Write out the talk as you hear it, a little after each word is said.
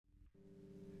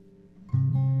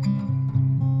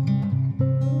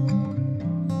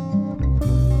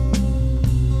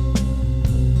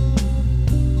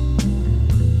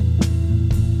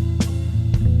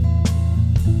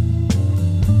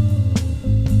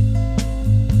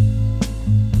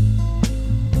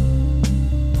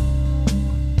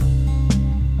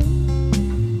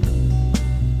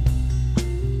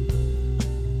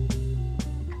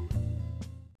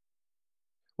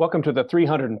Welcome to the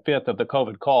 305th of the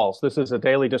COVID Calls. This is a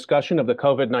daily discussion of the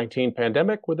COVID-19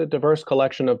 pandemic with a diverse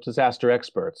collection of disaster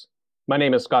experts. My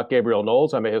name is Scott Gabriel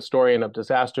Knowles. I'm a historian of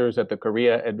disasters at the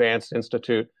Korea Advanced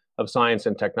Institute of Science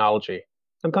and Technology.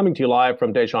 I'm coming to you live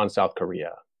from Daejeon, South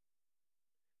Korea.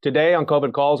 Today on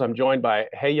COVID Calls, I'm joined by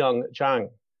Hae-young Jang,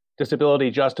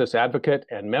 disability justice advocate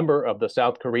and member of the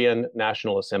South Korean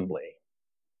National Assembly.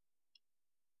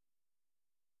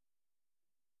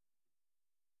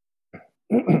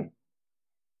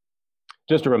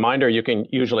 Just a reminder, you can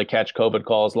usually catch COVID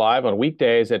Calls live on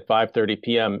weekdays at 5:30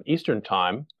 p.m. Eastern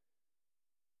Time.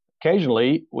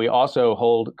 Occasionally, we also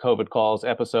hold COVID Calls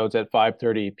episodes at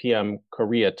 5:30 p.m.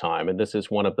 Korea time, and this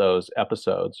is one of those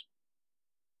episodes.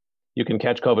 You can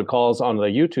catch COVID Calls on the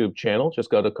YouTube channel. Just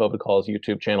go to COVID Calls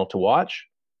YouTube channel to watch.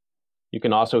 You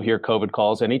can also hear COVID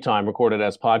Calls anytime recorded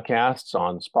as podcasts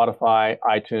on Spotify,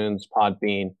 iTunes,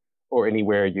 Podbean, or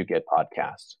anywhere you get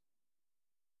podcasts.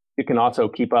 You can also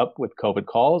keep up with COVID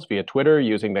Calls via Twitter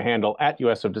using the handle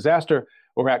 @USOFDisaster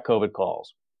or @COVID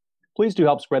Calls. Please do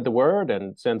help spread the word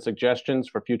and send suggestions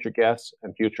for future guests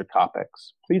and future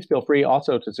topics. Please feel free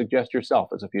also to suggest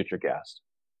yourself as a future guest.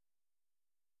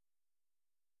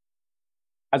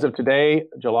 As of today,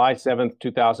 July 7th,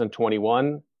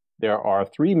 2021, there are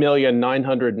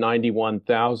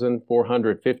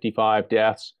 3,991,455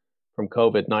 deaths from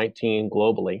COVID-19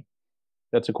 globally.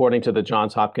 That's according to the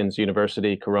Johns Hopkins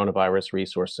University Coronavirus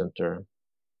Resource Center.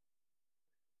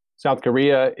 South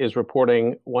Korea is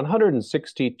reporting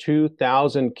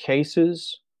 162,000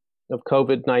 cases of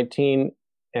COVID-19,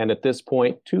 and at this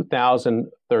point,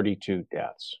 2,032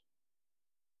 deaths.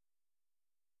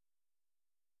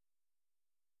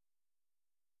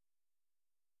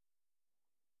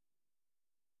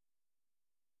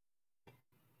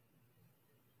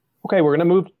 Okay, we're going to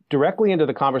move directly into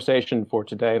the conversation for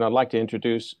today, and I'd like to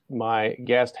introduce my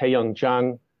guest, Hae-young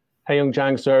Jang. Hae-young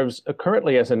Jang serves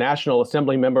currently as a National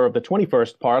Assembly member of the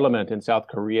 21st Parliament in South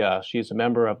Korea. She's a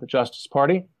member of the Justice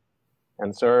Party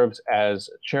and serves as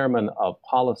chairman of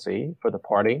policy for the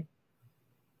party.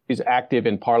 She's active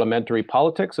in parliamentary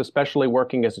politics, especially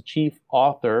working as a chief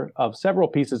author of several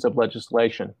pieces of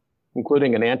legislation,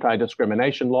 including an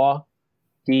anti-discrimination law,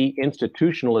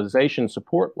 deinstitutionalization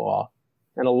support law,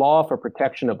 and a law for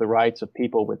protection of the rights of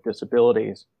people with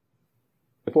disabilities.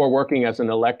 Before working as an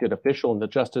elected official in the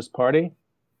Justice Party,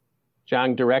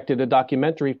 Jang directed a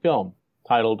documentary film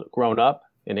titled Grown Up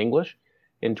in English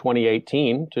in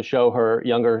 2018 to show her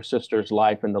younger sister's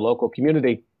life in the local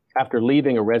community after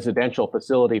leaving a residential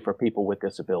facility for people with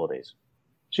disabilities.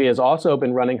 She has also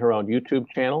been running her own YouTube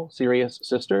channel, Serious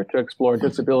Sister, to explore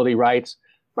disability rights,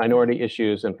 minority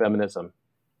issues, and feminism.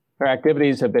 Her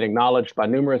activities have been acknowledged by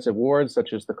numerous awards,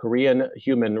 such as the Korean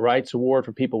Human Rights Award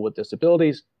for People with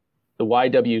Disabilities, the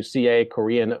YWCA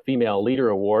Korean Female Leader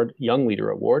Award, Young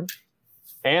Leader Award,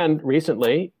 and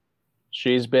recently,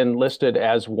 she's been listed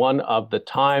as one of the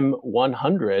Time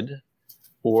 100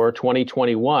 for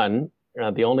 2021,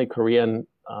 the only Korean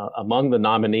among the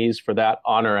nominees for that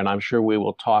honor, and I'm sure we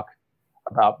will talk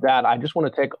about that. I just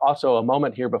want to take also a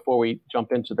moment here before we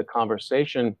jump into the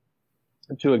conversation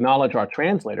to acknowledge our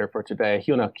translator for today,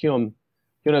 Hyuna Kyum.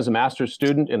 Hyuna is a master's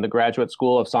student in the Graduate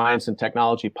School of Science and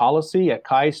Technology Policy at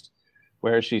KAIST,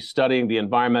 where she's studying the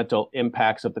environmental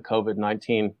impacts of the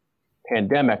COVID-19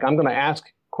 pandemic. I'm going to ask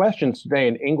questions today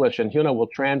in English, and Hyuna will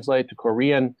translate to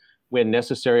Korean when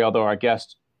necessary, although our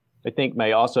guest, I think,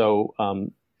 may also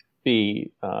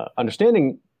be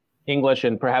understanding English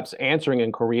and perhaps answering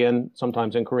in Korean,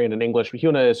 sometimes in Korean and English.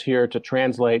 Hyuna is here to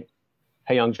translate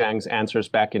Hae-young Jang's answers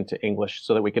back into English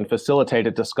so that we can facilitate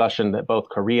a discussion that both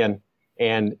Korean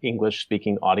and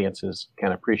English-speaking audiences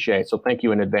can appreciate. So thank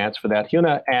you in advance for that.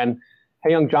 Hyuna and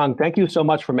Hae-young Jang, thank you so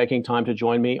much for making time to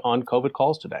join me on COVID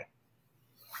Calls today.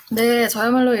 네,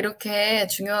 저야말로 이렇게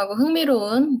중요하고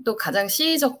흥미로운 또 가장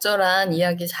시의적절한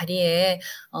이야기 자리에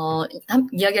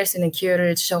이야기할 수 있는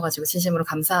기회를 주셔가지고 진심으로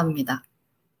감사합니다.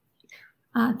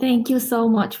 Thank you so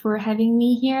much for having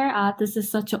me here. This is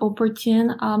such an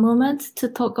opportune moment to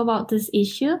talk about this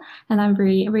issue, and I'm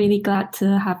really glad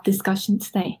to have discussion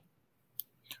today.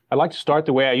 I'd like to start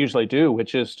the way I usually do,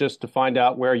 which is just to find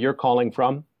out where you're calling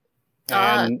from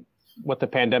and what the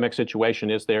pandemic situation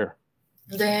is there.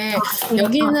 네,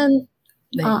 여기는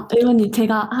네. 의원님,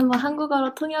 제가 한번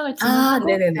한국어로 통역을 진행하고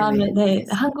네네네. 그다음에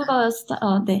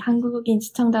한국인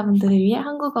시청자분들을 위해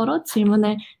한국어로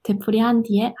질문을 되풀이한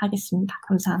뒤에 하겠습니다.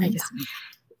 감사합니다. 알겠습니다.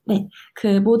 네,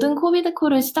 그 모든 코비드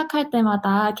콜을 시작할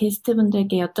때마다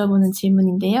게스트분들께 여쭤보는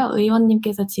질문인데요.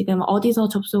 의원님께서 지금 어디서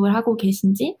접속을 하고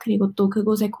계신지, 그리고 또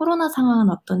그곳의 코로나 상황은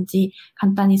어떤지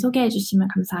간단히 소개해 주시면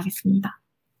감사하겠습니다.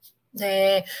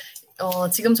 네,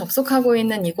 지금 접속하고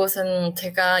있는 이곳은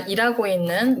제가 일하고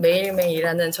있는 매일매일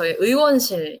일하는 저희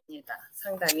의원실입니다.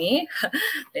 상당히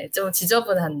네, 좀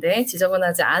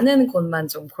지저분하지 않은 곳만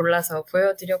좀 골라서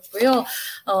보여드렸고요.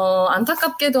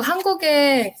 안타깝게도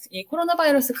한국의 이 코로나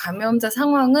바이러스 감염자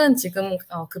상황은 지금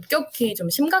급격히 좀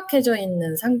심각해져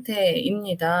있는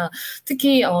상태입니다.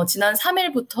 특히 지난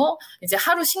 3일부터 이제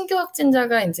하루 신규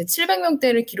확진자가 이제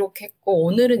 700명대를 기록했고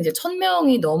오늘은 이제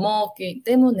 1000명이 넘었기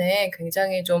때문에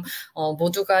굉장히 좀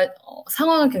모두가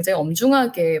상황을 굉장히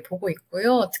엄중하게 보고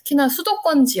있고요. 특히나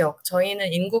수도권 지역,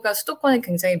 저희는 인구가 수도권에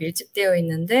굉장히 밀집되어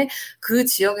있는데 그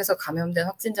지역에서 감염된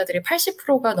확진자들이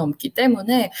 80%가 넘기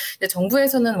때문에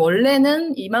정부에서는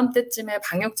원래는 이맘때쯤에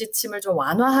방역 지침을 좀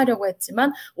완화하려고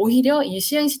했지만 오히려 이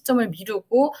시행 시점을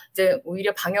미루고 이제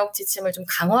오히려 방역 지침을 좀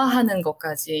강화하는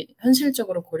것까지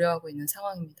현실적으로 고려하고 있는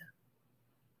상황입니다.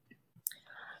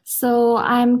 So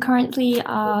I'm currently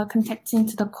contacting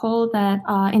to the call that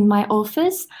in my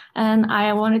office, and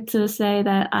I wanted to say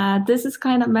that this is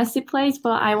kind of messy place,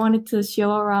 but I wanted to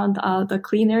show around the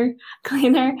cleaner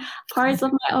parts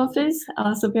of my office.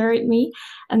 So bear with me.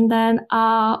 And then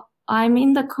I'm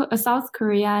in the South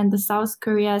Korea, and the South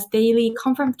Korea's daily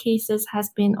confirmed cases has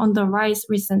been on the rise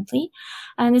recently,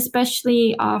 and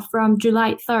especially from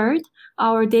July 3rd.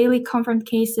 Our daily confirmed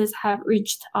cases have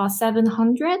reached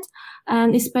 700,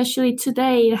 and especially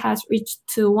today it has reached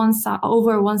to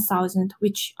over 1,000,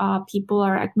 which people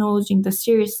are acknowledging the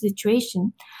serious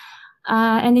situation.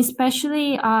 And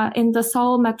especially in the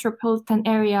Seoul metropolitan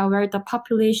area where the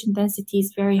population density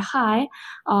is very high,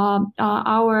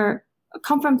 our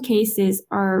confirmed cases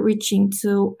are reaching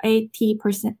to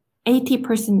 80%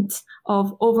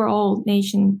 of overall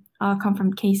nation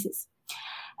confirmed cases.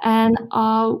 And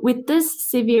with this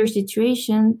severe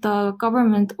situation, the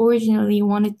government originally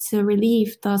wanted to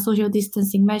relieve the social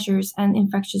distancing measures and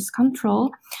infectious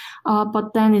control,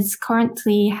 but then it's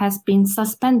currently has been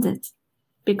suspended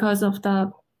because of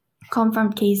the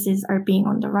confirmed cases are being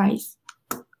on the rise.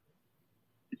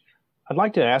 I'd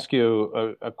like to ask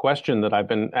you a question that I've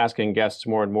been asking guests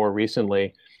more and more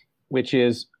recently, which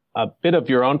is a bit of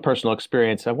your own personal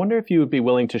experience. I wonder if you would be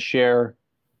willing to share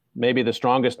maybe the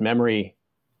strongest memory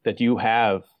that you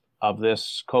have of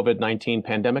this COVID-19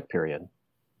 pandemic period.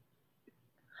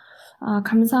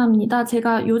 감사합니다.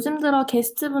 제가 요즘 들어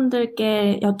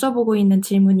게스트분들께 여쭤보고 있는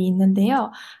질문이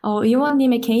있는데요.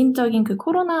 의원님의 개인적인 그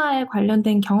코로나에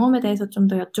관련된 경험에 대해서 좀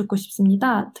더 여쭙고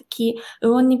싶습니다. 특히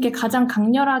의원님께 가장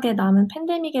강렬하게 남은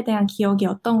팬데믹에 대한 기억이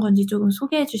어떤 건지 조금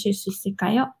소개해 주실 수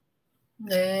있을까요?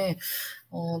 네.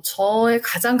 저의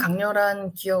가장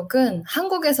강렬한 기억은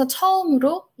한국에서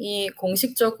처음으로 이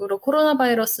공식적으로 코로나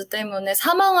바이러스 때문에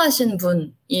사망하신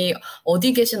분이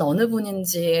어디 계신 어느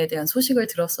분인지에 대한 소식을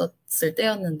들었을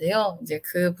때였는데요. 이제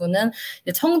그분은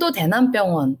청도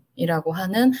대남병원이라고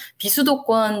하는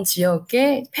비수도권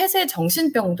지역의 폐쇄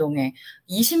정신병동에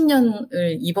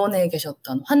 20년을 입원해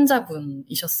계셨던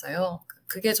환자분이셨어요.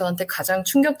 그게 저한테 가장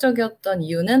충격적이었던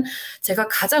이유는 제가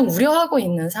가장 우려하고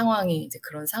있는 상황이 이제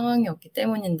그런 상황이었기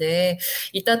때문인데,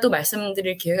 이따 또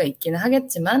말씀드릴 기회가 있기는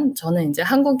하겠지만, 저는 이제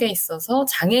한국에 있어서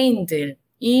장애인들,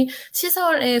 이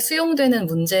시설에 수용되는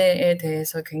문제에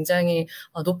대해서 굉장히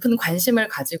높은 관심을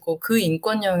가지고 그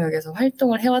인권 영역에서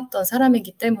활동을 해왔던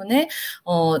사람이기 때문에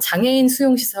장애인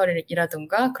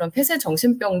수용시설이라든가 그런 폐쇄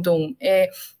정신병동의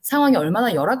상황이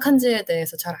얼마나 열악한지에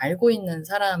대해서 잘 알고 있는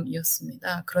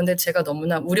사람이었습니다. 그런데 제가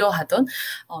너무나 우려하던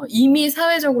이미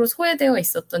사회적으로 소외되어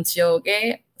있었던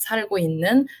지역에 살고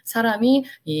있는 사람이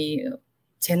이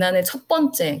재난의 첫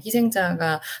번째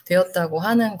희생자가 되었다고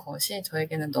하는 것이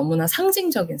저에게는 너무나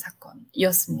상징적인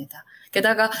사건이었습니다.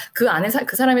 게다가 그 안에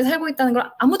그 사람이 살고 있다는 걸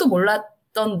아무도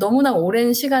몰랐던 너무나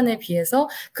오랜 시간에 비해서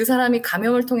그 사람이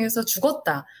감염을 통해서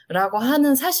죽었다라고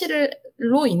하는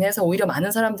사실로 인해서 오히려 많은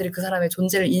사람들이 그 사람의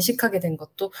존재를 인식하게 된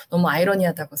것도 너무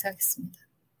아이러니하다고 생각했습니다.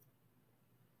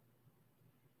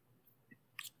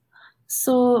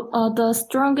 So the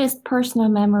strongest personal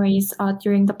memories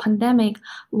during the pandemic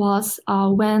was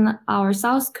when our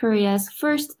South Korea's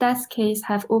first death case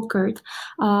have occurred.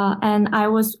 And I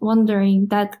was wondering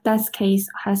that death case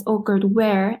has occurred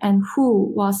where and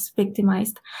who was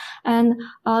victimized. And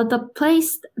the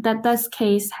place that death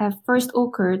case have first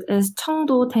occurred is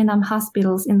Cheongdo Daenam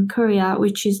Hospitals in Korea,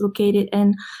 which is located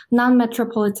in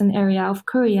non-metropolitan area of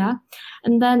Korea.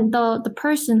 And then the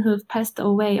person who passed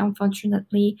away,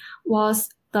 unfortunately, was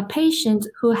the patient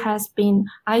who has been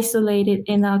isolated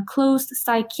in a closed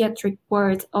psychiatric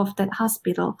ward of that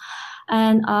hospital.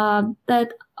 And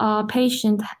that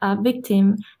patient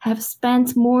victim have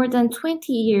spent more than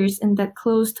 20 years in that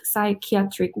closed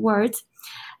psychiatric ward.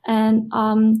 And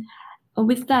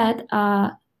with that,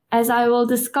 as I will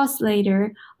discuss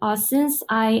later, since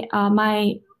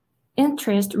my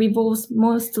interest revolves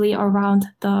mostly around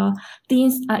the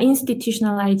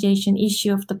institutionalization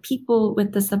issue of the people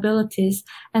with disabilities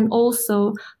and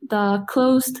also the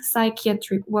closed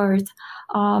psychiatric ward.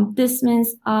 This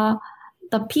means the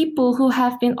people who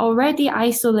have been already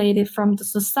isolated from the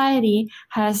society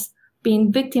has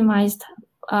been victimized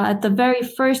at the very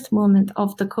first moment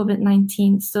of the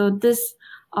COVID-19. So this,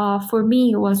 for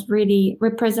me, was really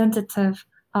representative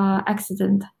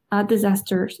accident.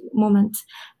 Disaster moment.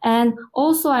 And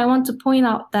also I want to point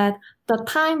out that the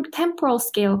temporal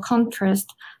scale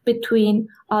contrast between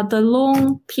the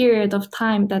long period of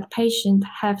time that patients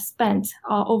have spent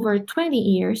over 20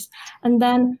 years, and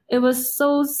then it was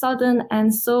so sudden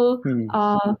and so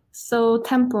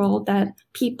temporal that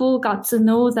people got to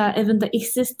know that even the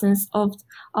existence of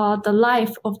the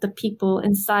life of the people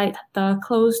inside the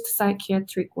closed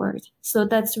psychiatric ward. So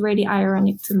that's really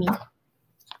ironic to me.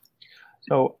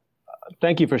 So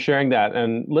thank you for sharing that.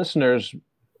 And listeners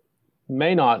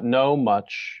may not know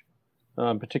much,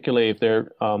 particularly if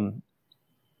they're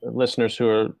listeners who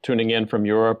are tuning in from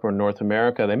Europe or North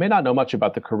America, they may not know much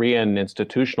about the Korean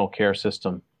institutional care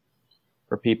system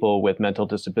for people with mental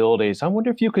disabilities. I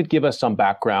wonder if you could give us some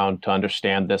background to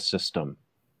understand this system.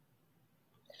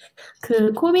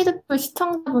 그 코비드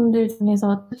시청자분들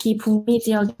중에서 특히 북미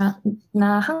지역이나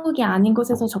한국이 아닌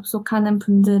곳에서 접속하는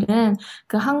분들은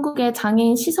그 한국의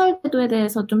장애인 시설 제도에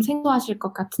대해서 좀 생소하실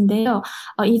것 같은데요.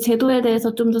 이 제도에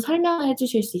대해서 좀 더 설명해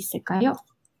주실 수 있을까요?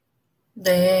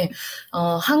 네,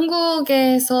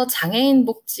 한국에서 장애인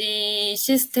복지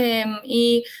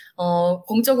시스템이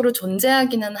공적으로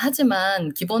존재하기는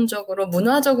하지만 기본적으로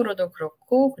문화적으로도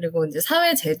그렇고 그리고 이제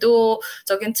사회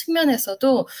제도적인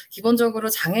측면에서도 기본적으로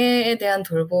장애에 대한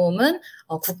돌봄은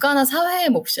국가나 사회의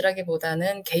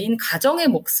몫이라기보다는 개인 가정의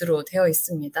몫으로 되어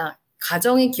있습니다.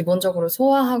 가정이 기본적으로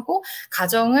소화하고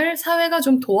가정을 사회가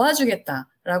좀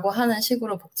도와주겠다라고 하는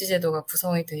식으로 복지제도가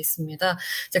구성이 되어 있습니다.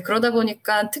 이제 그러다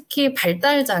보니까 특히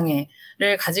발달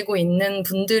장애를 가지고 있는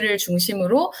분들을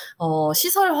중심으로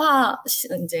시설화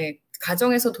이제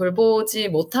가정에서 돌보지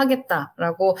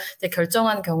못하겠다라고 이제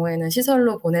결정한 경우에는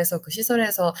시설로 보내서 그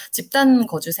시설에서 집단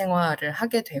거주 생활을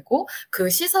하게 되고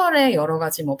그 시설에 여러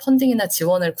가지 뭐 펀딩이나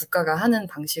지원을 국가가 하는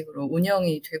방식으로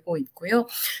운영이 되고 있고요.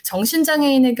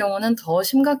 정신장애인의 경우는 더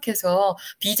심각해서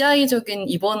비자의적인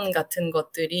입원 같은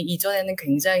것들이 이전에는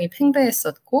굉장히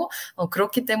팽배했었고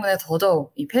그렇기 때문에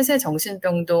더더욱 이 폐쇄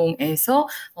정신병동에서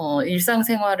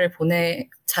일상생활을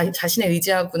자신의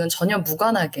의지하고는 전혀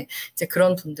무관하게 이제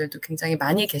그런 분들도 굉장히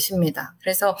많이 계십니다.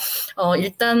 그래서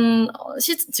일단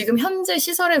지금 현재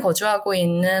시설에 거주하고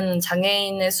있는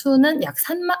장애인의 수는 약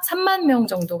 3만 명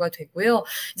정도가 되고요.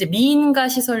 이제 미인가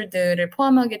시설들을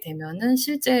포함하게 되면은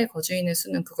실제 거주인의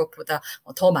수는 그것보다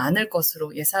더 많을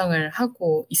것으로 예상을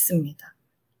하고 있습니다.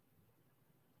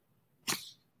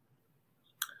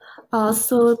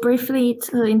 So briefly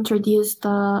to introduce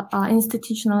the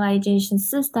institutionalization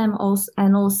system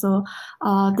and also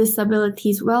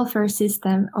disabilities welfare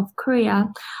system of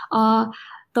Korea.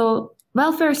 The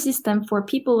welfare system for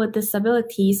people with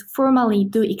disabilities formally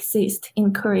do exist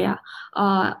in Korea.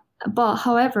 But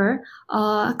however,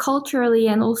 culturally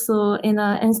and also in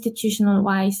an institutional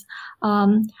wise,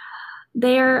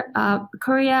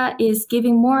 Korea is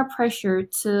giving more pressure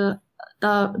to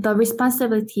the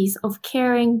responsibilities of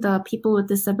caring the people with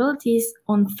disabilities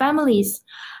on families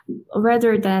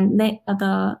rather than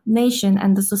the nation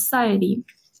and the society.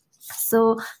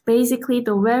 So basically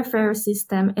the welfare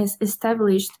system is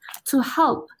established to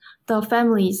help the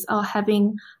families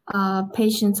having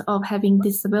patients of having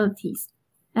disabilities.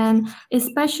 And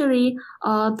especially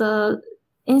the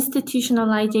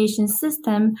institutionalization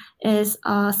system is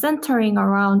centering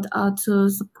around to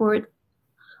support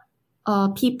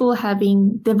people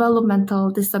having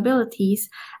developmental disabilities,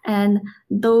 and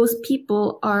those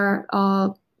people are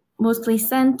mostly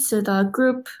sent to the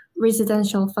group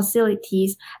residential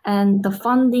facilities, and the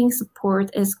funding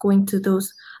support is going to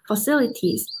those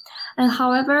facilities. And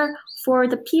however, for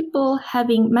the people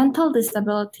having mental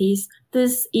disabilities,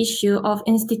 this issue of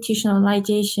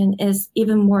institutionalization is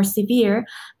even more severe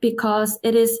because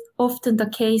it is often the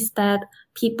case that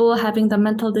people having the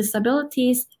mental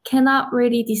disabilities cannot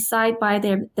really decide by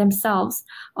themselves.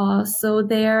 So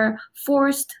they're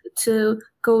forced to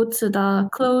go to the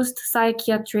closed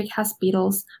psychiatric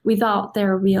hospitals without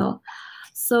their will.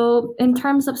 So in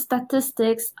terms of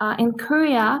statistics, in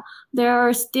Korea, there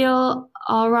are still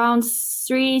around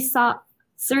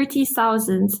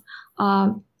 30,000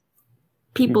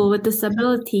 people with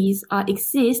disabilities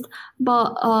exist,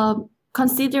 but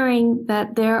considering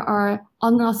that there are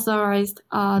unauthorized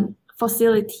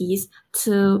facilities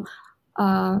to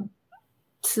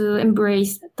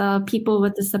embrace the people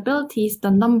with disabilities,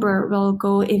 the number will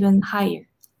go even higher.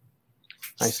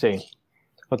 I see.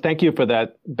 Well, thank you for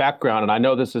that background. And I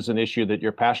know this is an issue that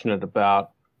you're passionate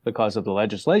about because of the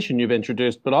legislation you've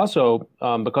introduced, but also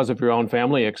because of your own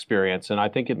family experience. And I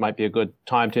think it might be a good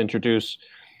time to introduce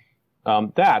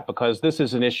that, because this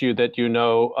is an issue that you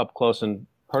know up close and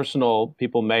personal.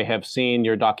 People may have seen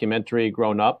your documentary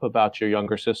Grown Up about your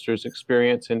younger sister's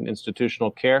experience in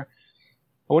institutional care.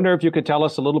 I wonder if you could tell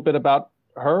us a little bit about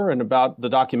her and about the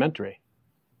documentary.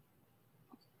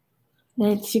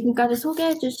 네, 지금까지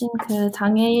소개해주신 그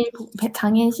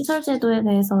장애인 시설 제도에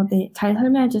대해서 잘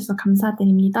설명해주셔서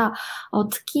감사드립니다.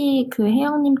 특히 그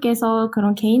혜영님께서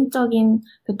그런 개인적인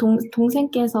그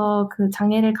동생께서 그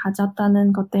장애를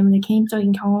가졌다는 것 때문에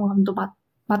개인적인 경험감도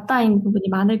맞닿은 부분이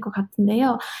많을 것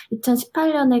같은데요.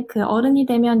 2018년에 그 어른이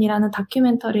되면이라는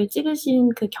다큐멘터리를 찍으신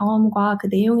그 경험과 그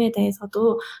내용에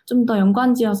대해서도 좀 더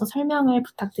연관지어서 설명을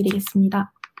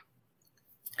부탁드리겠습니다.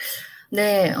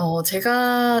 네,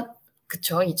 제가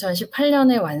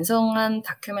 2018년에 완성한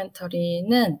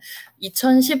다큐멘터리는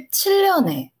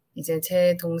 2017년에 이제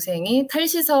제 동생이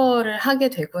탈시설을 하게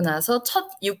되고 나서 첫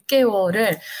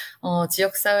 6개월을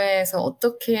지역사회에서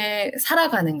어떻게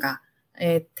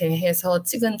살아가는가에 대해서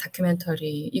찍은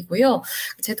다큐멘터리이고요.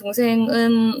 제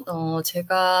동생은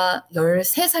제가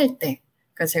 13살 때,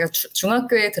 그러니까 제가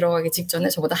중학교에 들어가기 직전에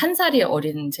저보다 1살이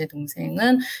어린 제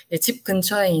동생은 집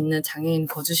근처에 있는 장애인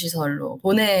거주시설로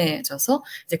보내져서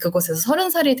이제 그곳에서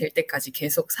 30살이 될 때까지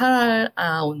계속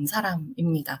살아온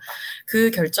사람입니다. 그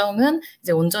결정은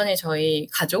이제 온전히 저희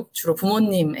가족, 주로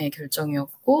부모님의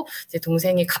결정이었고, 제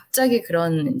동생이 갑자기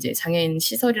그런 이제 장애인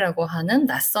시설이라고 하는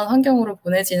낯선 환경으로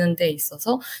보내지는 데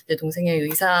있어서 제 동생의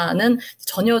의사는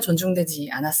전혀 존중되지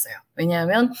않았어요.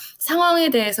 왜냐하면 상황에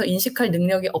대해서 인식할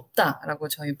능력이 없다라고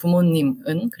저희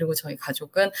부모님은, 그리고 저희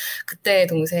가족은 그때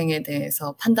동생에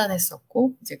대해서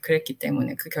판단했었고, 이제 그랬기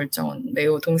때문에 그 결정은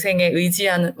매우 동생의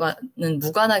의지와는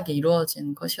무관하게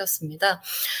이루어진 것이었습니다.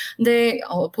 근데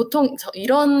보통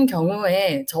이런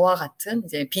경우에 저와 같은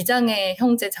이제 비장애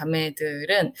형제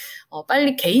자매들은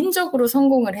빨리 개인적으로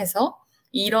성공을 해서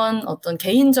이런 어떤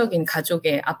개인적인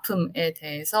가족의 아픔에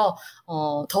대해서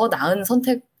더 나은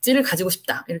선택지를 가지고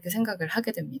싶다, 이렇게 생각을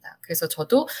하게 됩니다. 그래서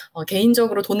저도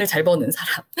개인적으로 돈을 잘 버는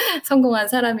사람, 성공한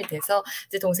사람이 돼서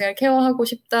이제 동생을 케어하고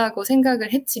싶다고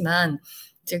생각을 했지만,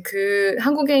 이제 그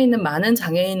한국에 있는 많은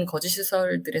장애인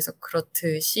거주시설들에서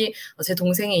그렇듯이 제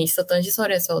동생이 있었던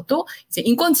시설에서도 이제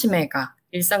인권 침해가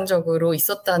일상적으로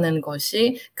있었다는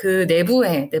것이 그 내부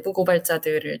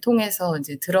고발자들을 통해서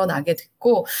이제 드러나게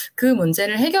됐고, 그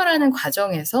문제를 해결하는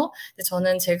과정에서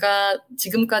저는 제가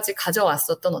지금까지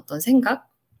가져왔었던 어떤 생각,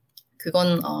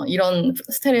 그건 이런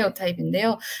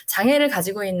스테레오타입인데요. 장애를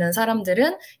가지고 있는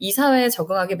사람들은 이 사회에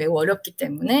적응하기 매우 어렵기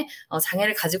때문에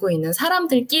장애를 가지고 있는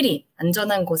사람들끼리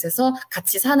안전한 곳에서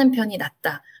같이 사는 편이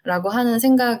낫다라고 하는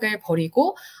생각을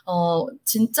버리고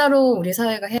진짜로 우리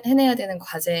사회가 해내야 되는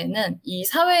과제는 이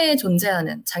사회에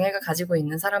존재하는 장애가 가지고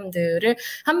있는 사람들을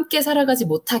함께 살아가지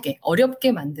못하게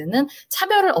어렵게 만드는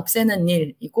차별을 없애는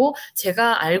일이고,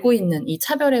 제가 알고 있는 이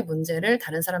차별의 문제를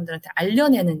다른 사람들한테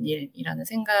알려내는 일이라는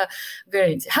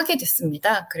생각을 이제 하게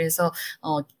됐습니다. 그래서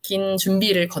긴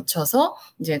준비를 거쳐서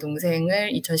이제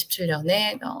동생을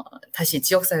 2017년에 다시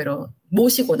지역사회로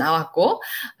모시고 나왔고,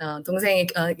 동생이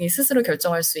스스로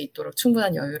결정할 수 있도록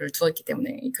충분한 여유를 두었기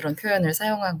때문에 그런 표현을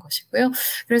사용한 것이고요.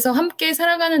 그래서 함께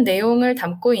살아가는 내용을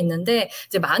담고 있는데,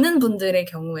 이제 많은 분들의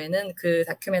경우에는 그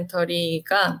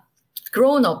다큐멘터리가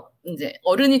Grown Up, 이제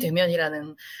어른이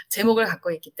되면이라는 제목을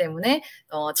갖고 있기 때문에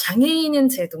장애인인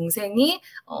제 동생이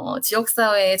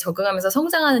지역사회에 적응하면서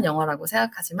성장하는 영화라고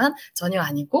생각하지만 전혀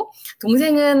아니고,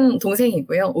 동생은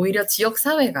동생이고요. 오히려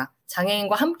지역사회가,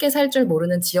 장애인과 함께 살 줄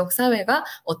모르는 지역사회가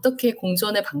어떻게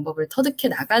공존의 방법을 터득해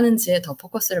나가는지에 더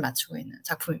포커스를 맞추고 있는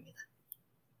작품입니다.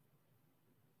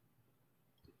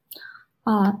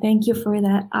 Thank you for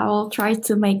that. I will try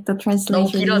to make the translation.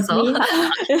 너무 길어서.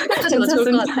 괜찮습니다.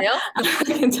 좋을 것 같아요.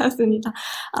 괜찮습니다.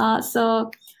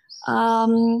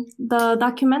 The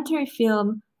documentary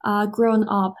film Grown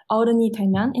Up, 어른이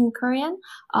되면 in Korean,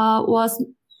 was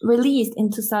released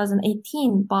in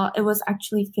 2018, but it was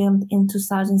actually filmed in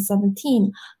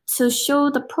 2017 to show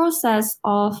the process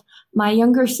of my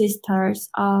younger sister's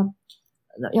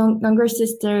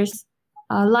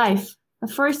life, the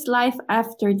first life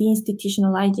after the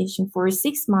institutionalization for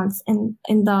 6 months in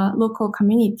the local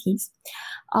communities.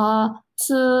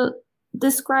 To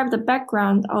describe the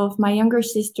background of my younger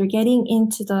sister getting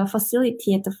into the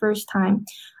facility at the first time.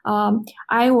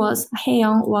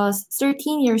 Haeyoung was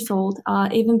 13 years old,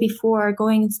 even before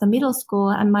going into the middle school,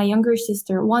 and my younger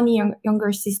sister,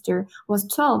 younger sister, was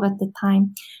 12 at the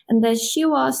time. And then she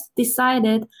was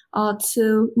decided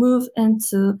to move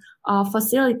into a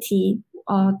facility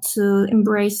to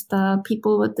embrace the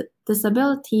people with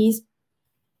disabilities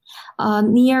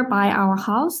nearby our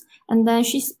house. And then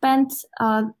she spent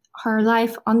her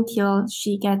life until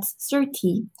she gets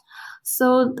 30.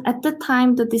 So at the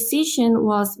time, the decision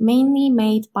was mainly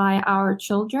made by our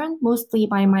children, mostly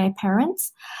by my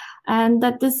parents. And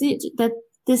that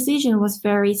decision was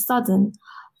very sudden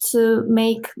to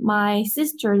make my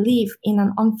sister live in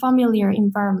an unfamiliar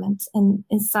environment and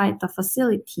inside the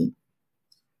facility.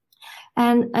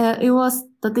 And it was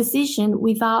the decision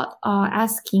without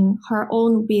asking her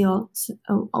own will,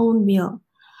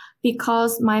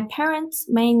 because my parents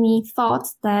mainly thought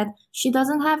that she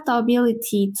doesn't have the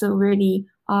ability to really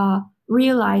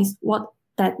realize what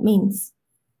that means.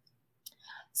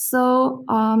 So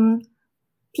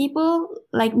people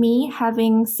like me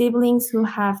having siblings who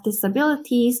have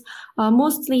disabilities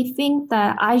mostly think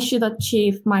that I should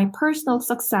achieve my personal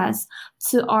success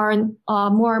to earn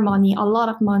more money, a lot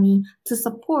of money to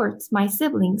support my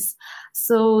siblings,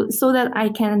 so that I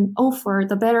can offer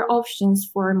the better options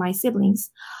for my siblings.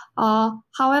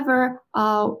 However,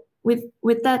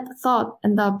 with that thought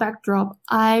and the backdrop,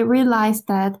 I realized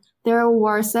that there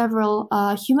were several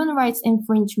human rights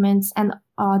infringements and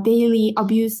daily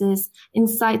abuses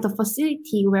inside the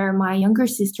facility where my younger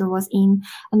sister was in.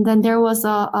 And then there was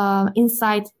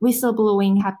inside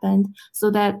whistleblowing happened, so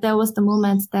that there was the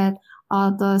moment that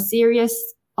the series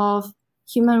of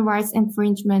human rights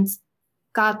infringements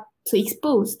got to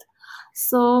exposed.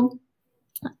 So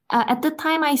at the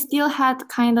time, I still had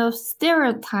kind of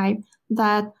stereotype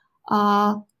that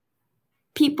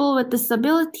people with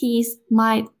disabilities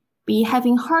might be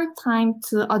having hard time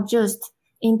to adjust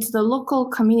into the local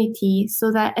community,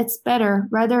 so that it's better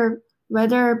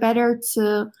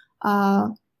to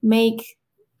make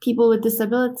people with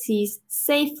disabilities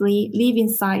safely live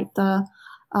inside the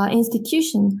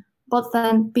institution. But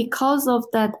then because of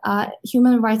that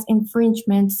human rights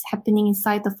infringements happening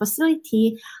inside the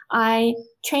facility, I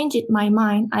changed my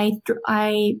mind.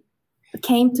 I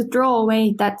came to throw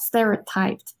away that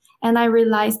stereotype, and I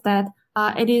realized that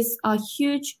it is a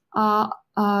huge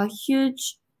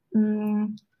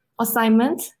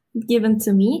assignment given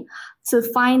to me to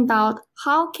find out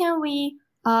how can we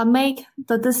make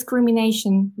the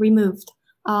discrimination removed,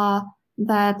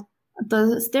 that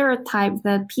the stereotype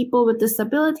that people with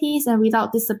disabilities and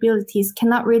without disabilities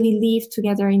cannot really live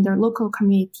together in their local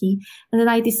community. And then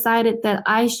I decided that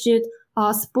I should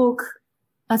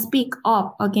speak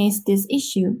up against this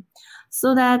issue.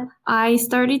 So that I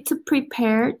started to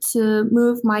prepare to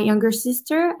move my younger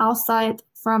sister outside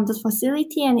from the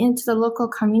facility and into the local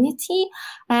community.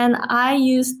 And I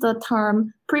used the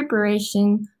term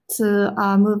preparation to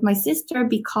move my sister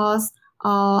because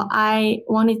I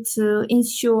wanted to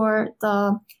ensure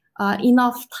the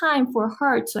enough time for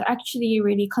her to actually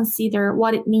really consider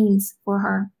what it means for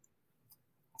her.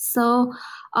 So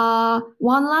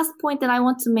one last point that I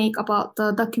want to make about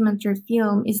the documentary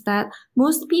film is that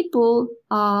most people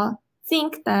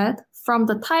think that from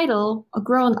the title, A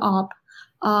Grown Up,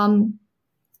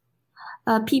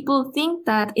 people think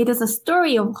that it is a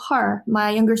story of her, my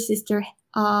younger sister,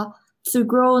 to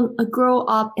grow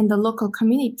up in the local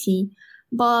community.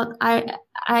 But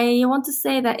I want to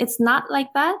say that it's not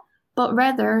like that, but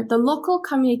rather the local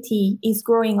community is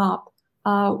growing up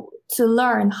to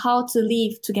learn how to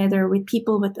live together with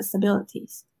people with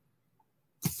disabilities.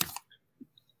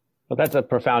 Well, that's a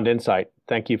profound insight.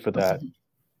 Thank you for that.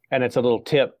 And it's a little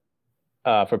tip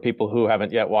for people who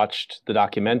haven't yet watched the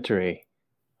documentary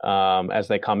as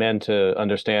they come into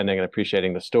understanding and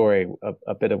appreciating the story,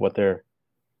 a bit of what they're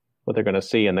going to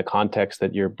see in the context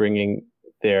that you're bringing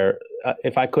there.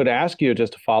 If I could ask you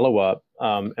just to follow up,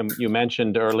 and you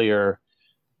mentioned earlier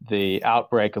the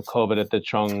outbreak of COVID at the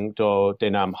Cheongdo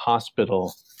Daenam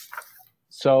Hospital.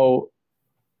 So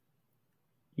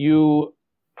you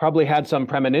probably had some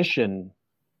premonition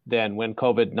then when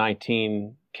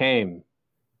COVID-19 came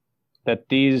that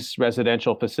these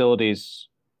residential facilities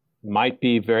might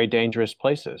be very dangerous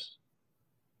places.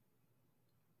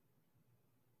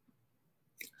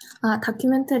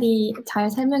 다큐멘터리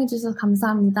잘 설명해 주셔서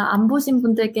감사합니다. 안 보신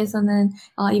분들께서는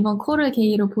이번 콜을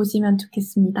계기로 보시면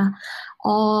좋겠습니다.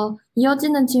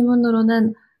 이어지는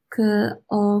질문으로는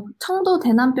청도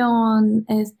대남병원에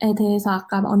대해서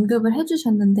아까 언급을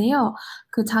해주셨는데요.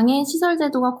 그 장애인 시설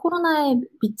제도가 코로나에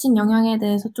미친 영향에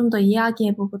대해서 좀 더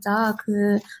이야기해보고자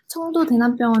청도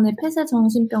대남병원의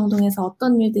폐쇄정신병동에서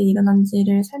어떤 일들이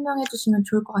일어난지를 설명해 주시면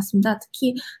좋을 것 같습니다.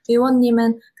 특히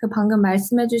의원님은 방금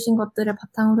말씀해 주신 것들을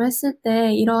바탕으로 했을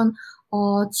때 이런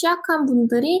취약한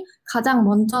분들이 가장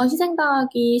먼저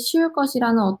희생당하기 쉬울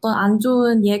것이라는 어떤 안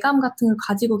좋은 예감 같은 걸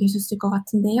가지고 계셨을 것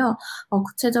같은데요.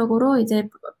 구체적으로 이제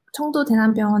청도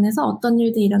대남병원에서 어떤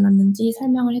일들이 일어났는지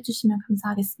설명을 해주시면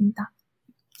감사하겠습니다.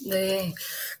 네,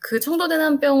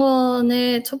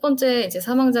 청도대남병원의 첫 번째 이제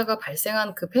사망자가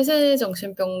발생한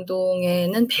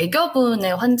폐쇄정신병동에는 100여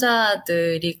분의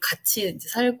환자들이 같이 이제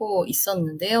살고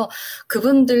있었는데요.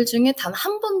 그분들 중에 단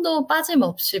한 분도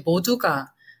빠짐없이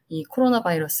모두가 이 코로나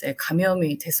바이러스에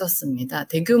감염이 됐었습니다.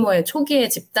 대규모의 초기의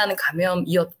집단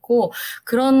감염이었고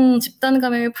그런 집단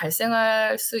감염이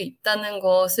발생할 수 있다는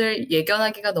것을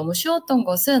예견하기가 너무 쉬웠던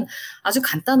것은 아주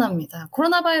간단합니다.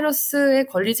 코로나 바이러스에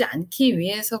걸리지 않기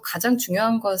위해서 가장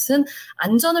중요한 것은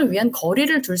안전을 위한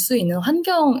거리를 둘 수 있는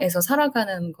환경에서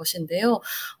살아가는 것인데요.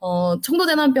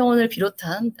 청도대남병원을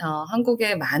비롯한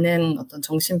한국의 많은 어떤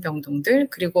정신병동들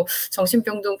그리고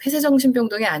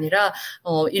폐쇄정신병동이 아니라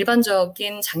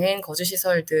일반적인 장애인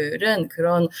거주시설들은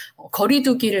그런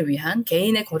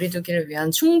개인의 거리두기를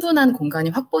위한 충분한 공간이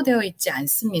확보되어 있지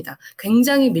않습니다.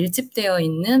 굉장히 밀집되어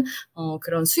있는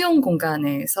그런 수용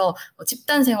공간에서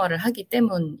집단 생활을 하기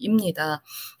때문입니다.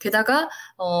 게다가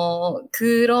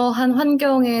그러한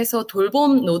환경에서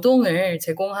돌봄 노동을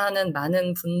제공하는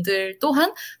많은 분들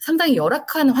또한 상당히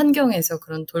열악한 환경에서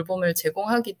그런 돌봄을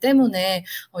제공하기 때문에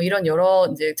이런 여러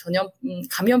이제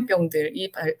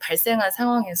감염병들이 발생한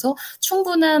상황에서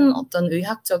충분한 어떤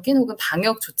의학적인 혹은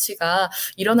방역 조치가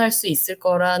일어날 수 있을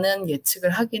거라는 예측을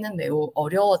하기는 매우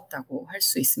어려웠다고 할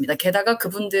수 있습니다. 게다가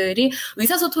그분들이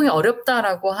의사소통이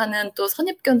어렵다라고 하는 또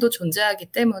선입견도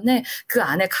존재하기 때문에 그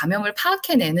안에 감염을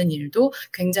파악해내는 일도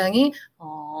굉장히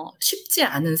쉽지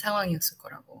않은 상황이었을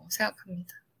거라고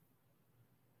생각합니다.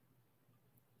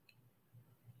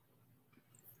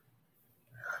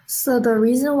 So the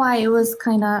reason why it was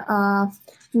kind of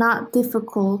not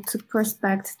difficult to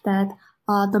prospect that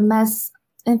the mass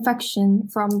infection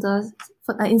from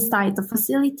inside the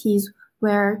facilities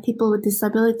where people with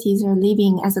disabilities are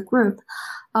living as a group,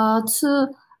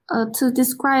 to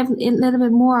describe a little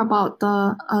bit more about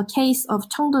the case of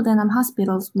Cheongdo Daenam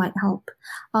hospitals might help.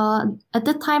 At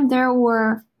the time, there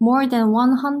were more than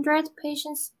 100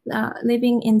 patients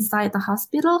living inside the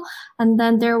hospital, and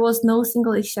then there was no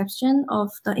single exception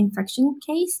of the infection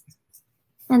case.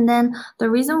 And then the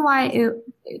reason why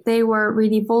they were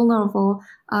really vulnerable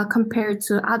compared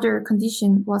to other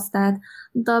conditions was that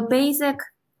the basic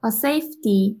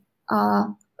safety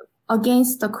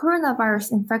against the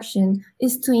coronavirus infection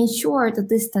is to ensure the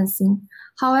distancing.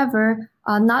 However,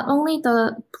 not only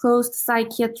the closed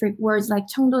psychiatric wards like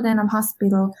Cheongdo Daenam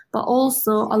Hospital, but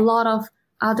also a lot of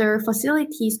other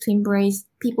facilities to embrace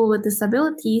people with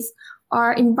disabilities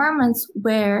are environments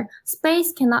where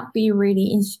space cannot be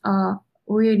really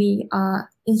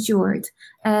insured.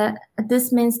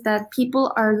 This means that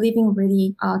people are living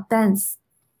really dense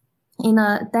in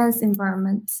a dense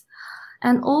environment.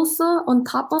 And also on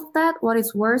top of that, what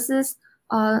is worse is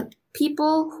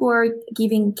people who are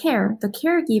giving care, the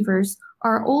caregivers,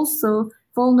 are also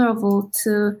vulnerable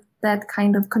to that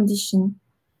kind of condition.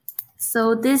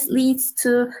 So this leads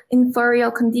to inferior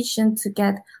condition to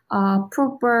get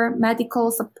proper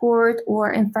medical support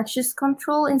or infectious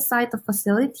control inside the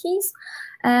facilities.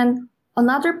 And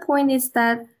another point is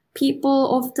that people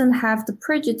often have the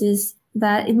prejudice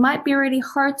that it might be really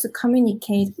hard to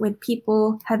communicate with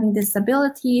people having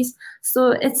disabilities.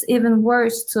 So it's even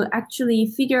worse to actually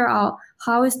figure out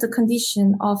how is the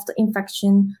condition of the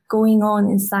infection going on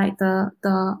inside the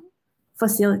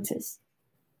facilities.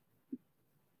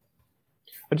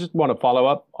 I just want to follow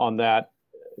up on that,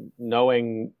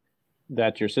 knowing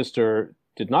that your sister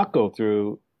did not go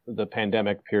through the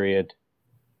pandemic period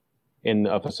in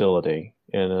a facility,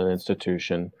 in an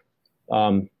institution,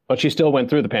 but she still went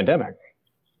through the pandemic.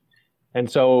 And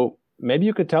so maybe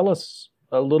you could tell us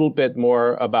a little bit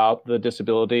more about the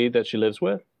disability that she lives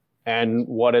with and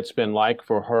what it's been like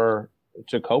for her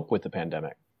to cope with the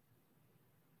pandemic.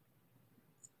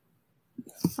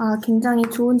 굉장히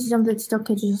좋은 지점들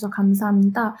지적해 주셔서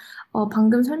감사합니다.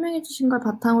 방금 설명해 주신 걸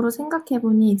바탕으로 생각해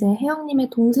보니 이제 혜영님의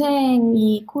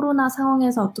동생이 코로나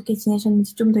상황에서 어떻게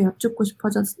지내셨는지 좀 더 여쭙고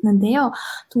싶어졌는데요.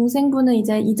 동생분은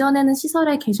이제 이전에는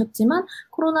시설에 계셨지만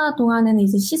코로나 동안에는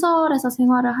이제 시설에서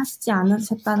생활을 하시지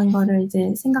않으셨다는 거를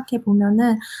이제 생각해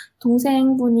보면은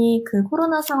동생분이 그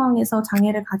코로나 상황에서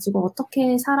장애를 가지고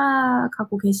어떻게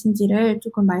살아가고 계신지를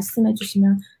조금 말씀해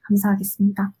주시면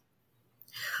감사하겠습니다.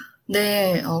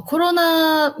 네,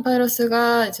 코로나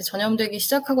바이러스가 이제 전염되기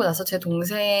시작하고 나서 제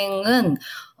동생은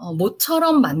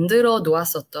모처럼 만들어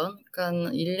놓았었던,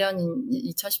 그러니까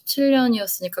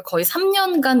 2017년이었으니까 거의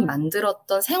 3년간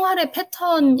만들었던 생활의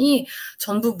패턴이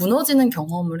전부 무너지는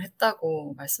경험을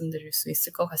했다고 말씀드릴 수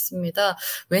있을 것 같습니다.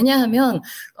 왜냐하면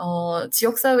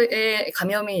지역사회의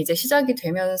감염이 이제 시작이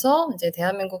되면서 이제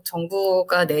대한민국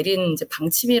정부가 내린 이제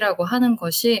방침이라고 하는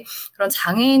것이 그런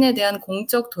장애인에 대한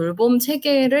공적 돌봄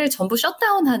체계를 전부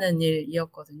셧다운하는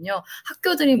일이었거든요.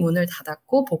 학교들이 문을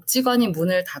닫았고 복지관이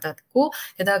문을 닫았고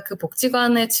게다가 그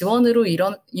복지관의 지원으로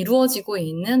이루어지고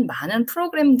있는 많은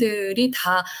프로그램들이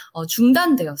다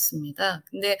중단되었습니다.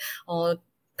 근데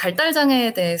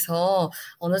발달장애에 대해서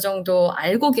어느 정도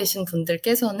알고 계신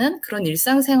분들께서는 그런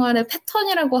일상생활의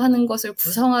패턴이라고 하는 것을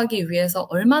구성하기 위해서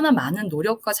얼마나 많은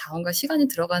노력과 자원과 시간이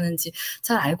들어가는지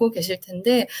잘 알고 계실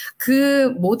텐데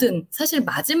그 모든 사실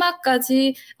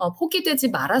마지막까지 포기되지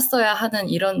말았어야 하는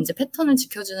이런 이제 패턴을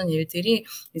지켜주는 일들이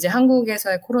이제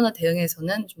한국에서의 코로나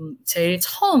대응에서는 좀 제일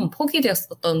처음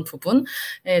포기되었었던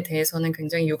부분에 대해서는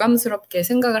굉장히 유감스럽게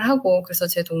생각을 하고 그래서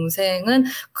제 동생은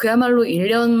그야말로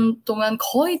 1년 동안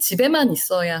거의 집에만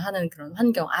있어야 하는 그런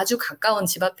환경, 아주 가까운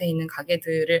집 앞에 있는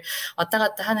가게들을 왔다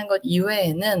갔다 하는 것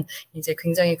이외에는 이제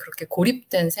굉장히 그렇게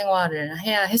고립된 생활을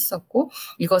해야 했었고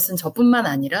이것은 저뿐만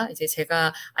아니라 이제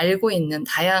제가 알고 있는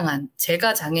다양한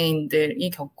제가 장애인들이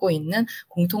겪고 있는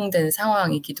공통된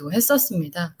상황이기도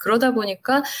했었습니다. 그러다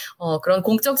보니까 그런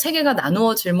공적 체계가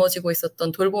나누어 짊어지고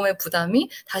있었던 돌봄의 부담이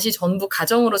다시 전부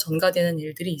가정으로 전가되는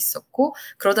일들이 있었고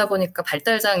그러다 보니까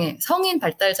성인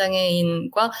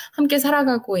발달장애인과 함께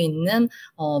살아가고 있는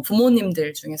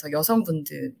부모님들 중에서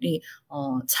여성분들이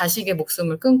자식의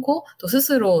목숨을 끊고 또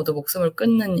스스로도 목숨을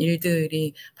끊는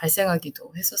일들이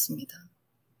발생하기도 했었습니다.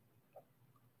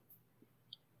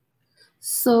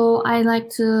 So I like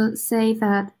to say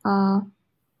that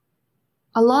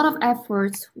a lot of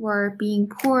efforts were being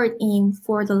poured in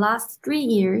for the last 3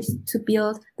 years to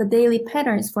build the daily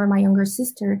patterns for my younger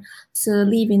sister to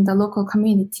live in the local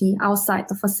community outside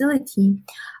the facility.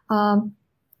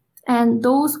 And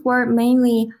those were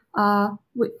mainly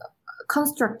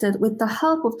constructed with the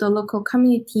help of the local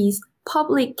community's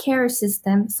public care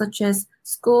system, such as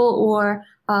school or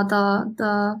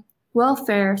the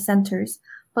welfare centers.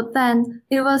 But then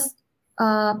it was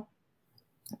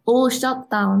all shut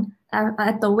down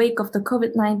at the wake of the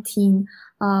COVID-19.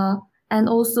 And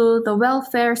also the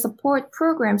welfare support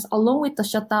programs, along with the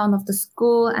shutdown of the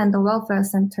school and the welfare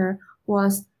center,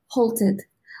 was halted.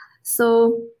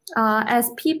 So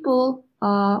as people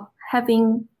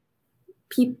having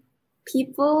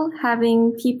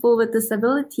people with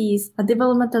disabilities,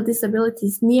 developmental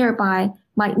disabilities nearby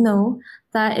might know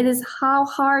that it is how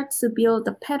hard to build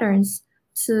the patterns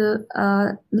to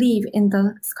live in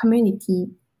the community,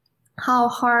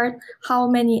 how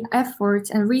many efforts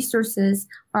and resources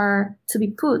are to be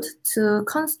put to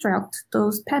construct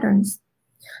those patterns.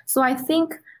 So I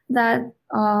think that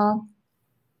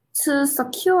to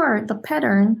secure the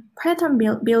pattern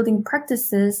building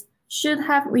practices should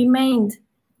have remained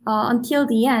until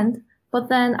the end, but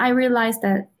then I realized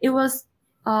that it was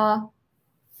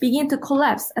begin to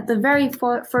collapse at the very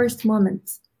first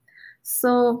moment.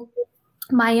 So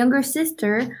my younger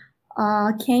sister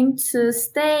came to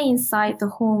stay inside the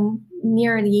home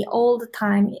nearly all the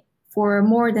time for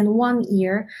more than 1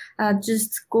 year,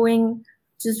 just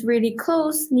really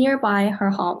close nearby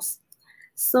her house.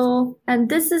 So, and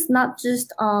this is not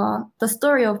just the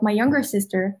story of my younger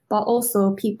sister, but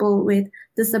also people with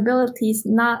disabilities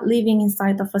not living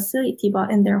inside the facility, but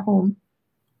in their home.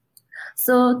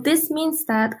 So this means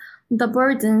that the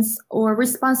burdens or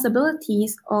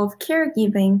responsibilities of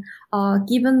caregiving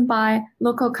given by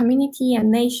local community and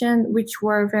nation, which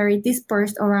were very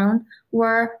dispersed around,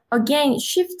 were again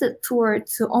shifted toward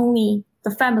to only the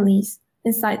families,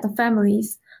 inside the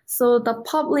families. So the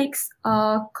public's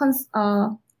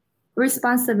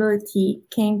responsibility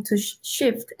came to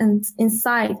shift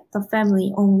inside the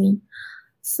family only.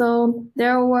 So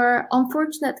there were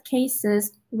unfortunate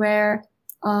cases where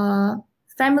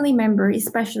family members,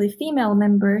 especially female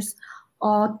members,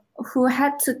 who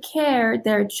had to care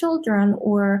their children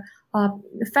or a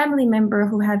family member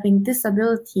who having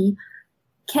disability,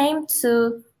 came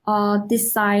to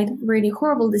decide really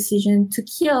horrible decision to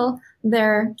kill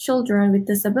their children with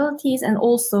disabilities and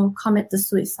also commit the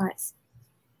suicides.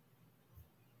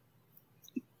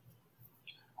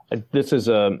 This is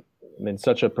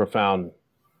such a profound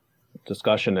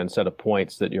discussion and set of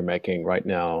points that you're making right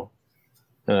now.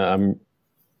 I'm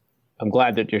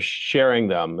glad that you're sharing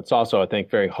them. It's also, I think,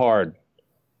 very hard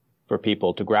for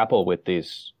people to grapple with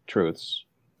these truths,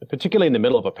 particularly in the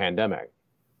middle of a pandemic.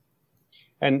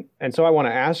 And so I want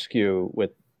to ask you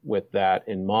with that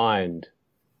in mind,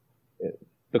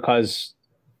 because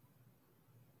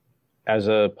as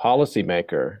a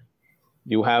policymaker,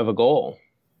 you have a goal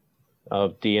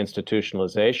of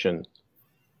deinstitutionalization.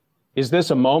 Is this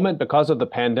a moment because of the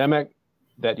pandemic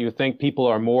that you think people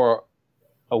are more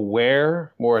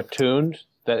aware, more attuned,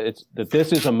 that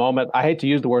this is a moment? I hate to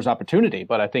use the words opportunity,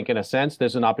 but I think in a sense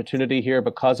there's an opportunity here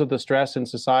because of the stress in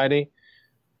society.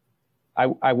 I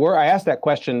ask that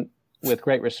question with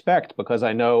great respect because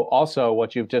I know also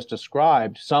what you've just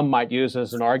described, some might use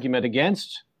as an argument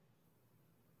against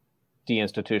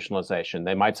deinstitutionalization.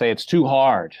 They might say it's too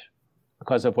hard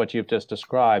because of what you've just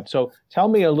described. So tell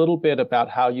me a little bit about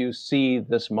how you see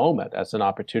this moment as an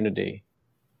opportunity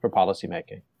for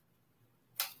policymaking.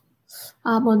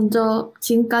 먼저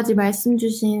지금까지 말씀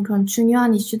주신 그런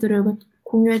중요한 이슈들을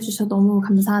공유해 주셔서 너무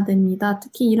감사드립니다.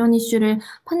 특히 이런 이슈를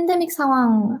팬데믹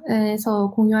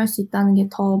상황에서 공유할 수 있다는 게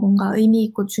더 뭔가 의미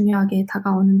있고 중요하게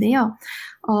다가오는데요.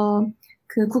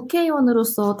 그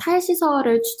국회의원으로서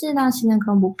탈시설을 추진하시는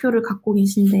그런 목표를 갖고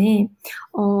계신데,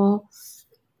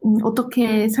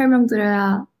 어떻게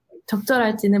설명드려야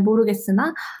적절할지는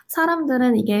모르겠으나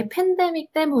사람들은 이게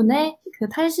팬데믹 때문에 그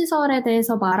탈시설에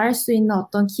대해서 말할 수 있는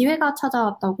어떤 기회가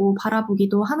찾아왔다고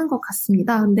바라보기도 하는 것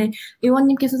같습니다. 근데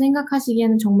의원님께서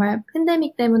생각하시기에는 정말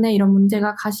팬데믹 때문에 이런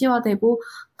문제가 가시화되고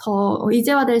더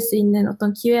의제화될 수 있는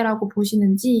어떤 기회라고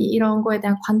보시는지 이런 거에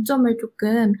대한 관점을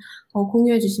조금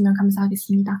공유해 주시면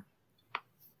감사하겠습니다.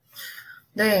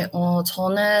 네,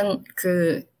 저는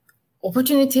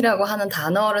opportunity라고 하는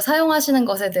단어를 사용하시는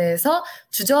것에 대해서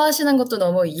주저하시는 것도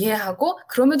너무 이해하고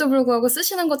그럼에도 불구하고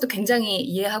쓰시는 것도 굉장히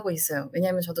이해하고 있어요.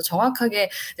 왜냐하면 저도 정확하게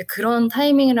그런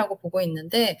타이밍이라고 보고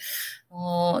있는데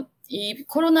이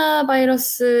코로나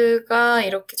바이러스가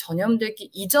이렇게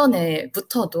전염되기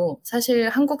이전에부터도 사실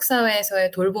한국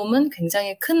사회에서의 돌봄은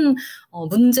굉장히 큰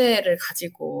문제를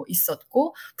가지고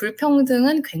있었고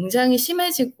불평등은 굉장히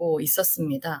심해지고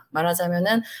있었습니다.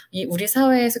 말하자면은 이 우리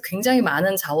사회에서 굉장히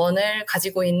많은 자원을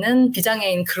가지고 있는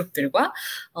비장애인 그룹들과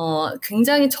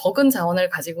굉장히 적은 자원을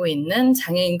가지고 있는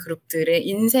장애인 그룹들의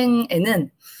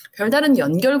인생에는 별다른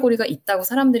연결고리가 있다고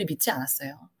사람들이 믿지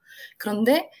않았어요.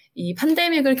 그런데 이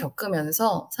팬데믹을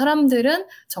겪으면서 사람들은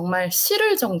정말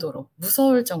싫을 정도로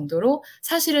무서울 정도로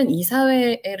사실은 이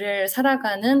사회를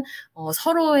살아가는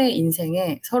서로의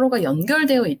인생에 서로가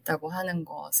연결되어 있다고 하는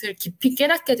것을 깊이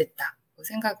깨닫게 됐다.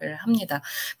 생각을 합니다.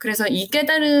 그래서 이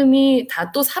깨달음이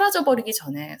다 또 사라져버리기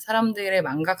전에 사람들의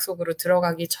망각 속으로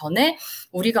들어가기 전에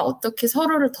우리가 어떻게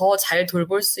서로를 더 잘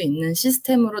돌볼 수 있는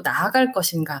시스템으로 나아갈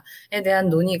것인가에 대한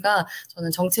논의가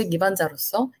저는 정책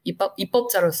입안자로서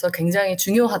입법자로서 굉장히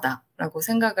중요하다라고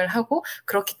생각을 하고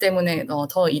그렇기 때문에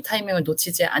더 이 타이밍을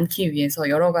놓치지 않기 위해서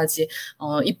여러 가지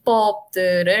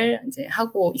입법들을 이제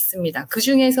하고 있습니다. 그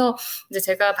중에서 이제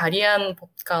제가 발의한 법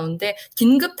가운데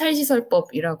긴급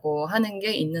탈시설법이라고 하는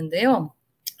게 있는데요.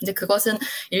 이제 그것은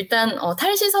일단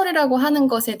탈시설이라고 하는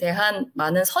것에 대한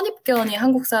많은 선입견이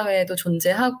한국 사회에도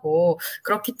존재하고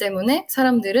그렇기 때문에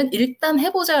사람들은 일단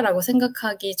해보자라고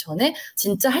생각하기 전에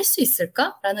진짜 할 수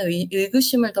있을까라는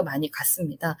의구심을 더 많이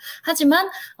갖습니다.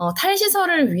 하지만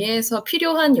탈시설을 위해서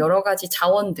필요한 여러 가지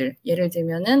자원들, 예를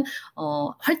들면은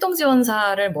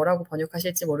활동지원사를 뭐라고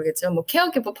번역하실지 모르겠지만 뭐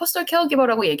케어기버, 퍼스널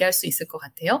케어기버라고 얘기할 수 있을 것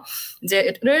같아요.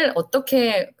 이제를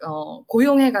어떻게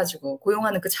고용해가지고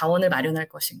고용하는 그 자원을 마련할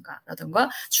것인가. 라든가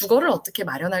주거를 어떻게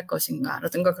마련할 것인가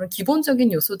라든가 그런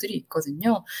기본적인 요소들이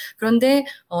있거든요. 그런데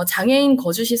장애인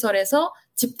거주시설에서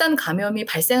집단 감염이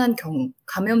발생한 경우,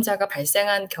 감염자가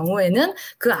발생한 경우에는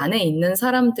그 안에 있는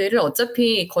사람들을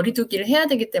어차피 거리두기를 해야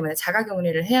되기 때문에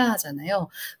자가격리를 해야 하잖아요.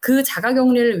 그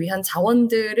자가격리를 위한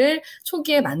자원들을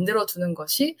초기에 만들어두는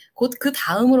것이 곧 그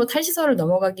다음으로 탈시설을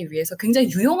넘어가기 위해서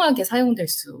굉장히 유용하게 사용될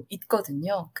수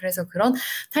있거든요. 그래서 그런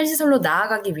탈시설로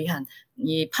나아가기 위한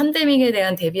이 팬데믹에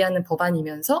대한 대비하는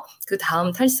법안이면서 그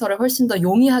다음 탈시설을 훨씬 더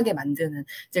용이하게 만드는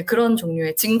이제 그런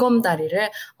종류의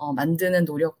징검다리를 만드는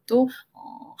노력도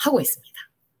하고 있습니다.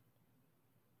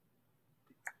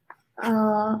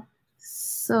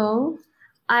 So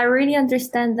I really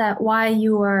understand that why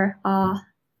you are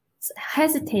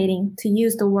hesitating to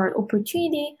use the word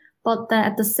opportunity but then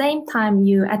at the same time,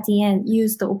 you at the end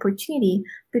use the opportunity,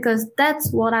 because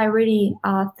that's what I really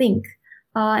think.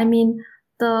 I mean,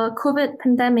 the COVID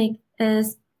pandemic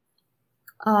is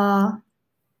a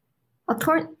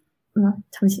no,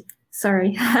 잠시,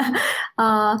 sorry.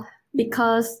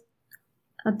 Because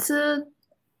to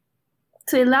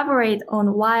elaborate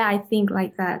on why I think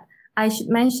like that, I should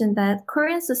mention that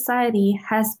Korean society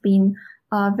has been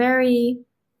very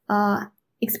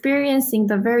experiencing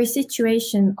the very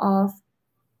situation of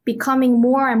becoming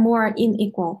more and more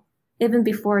unequal, even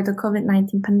before the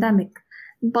COVID-19 pandemic.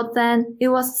 But then it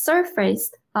was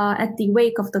surfaced at the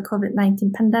wake of the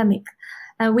COVID-19 pandemic.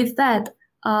 And with that,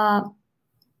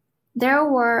 there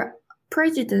were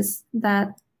prejudice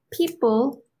that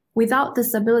people without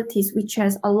disabilities, which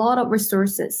has a lot of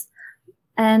resources,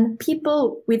 and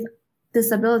people with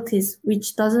disabilities,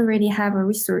 which doesn't really have a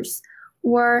resource,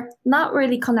 were not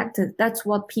really connected. That's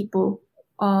what people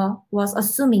was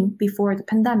assuming before the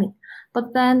pandemic.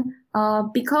 But then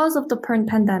because of the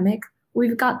pandemic,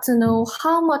 we've got to know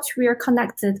how much we are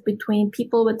connected between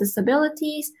people with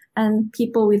disabilities and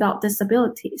people without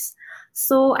disabilities.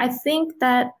 So I think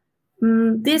that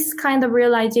this kind of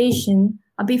realization,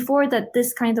 before that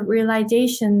this kind of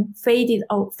realization fade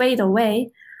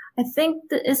away, I think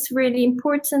that it's really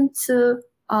important to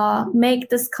make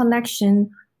this connection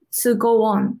to go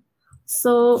on.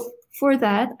 So for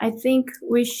that, I think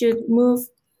we should move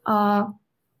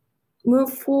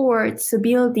forward to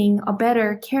building a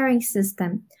better caring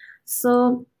system.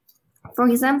 So, for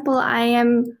example, I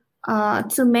am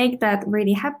to make that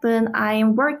really happen, I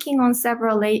am working on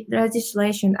several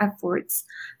legislation efforts.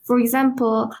 For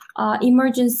example,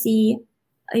 emergency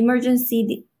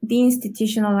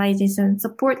deinstitutionalization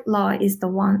support law is the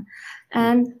one.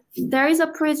 And there is a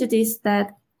prejudice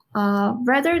that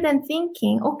rather than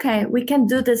thinking, okay, we can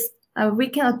do this, we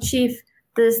can achieve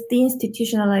this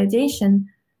deinstitutionalization,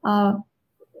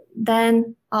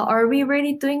 then are we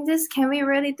really doing this? Can we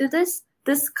really do this?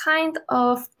 This kind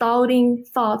of doubting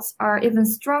thoughts are even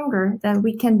stronger than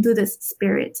we can do this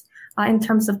spirit in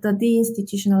terms of the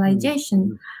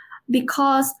deinstitutionalization,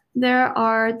 because there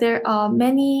are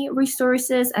many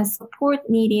resources and support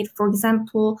needed, for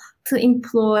example, to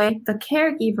employ the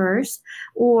caregivers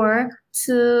or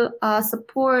to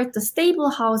support the stable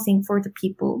housing for the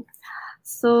people.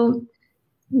 So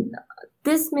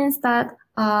this means that,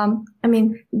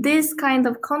 this kind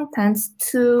of contents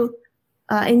to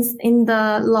in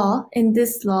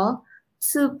this law,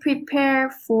 to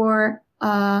prepare for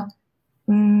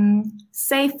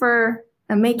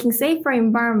making safer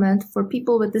environment for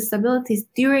people with disabilities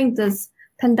during this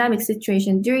pandemic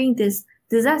situation, during this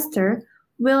disaster,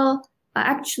 will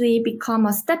actually become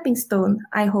a stepping stone,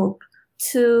 I hope,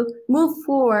 to move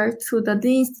forward to the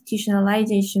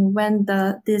deinstitutionalization when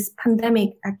this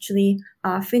pandemic actually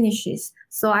finishes.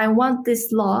 So I want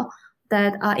this law,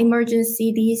 that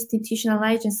emergency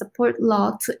deinstitutionalization support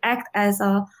law, to act as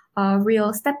a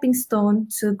real stepping stone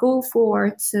to go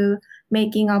forward to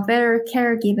making a better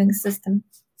caregiving system.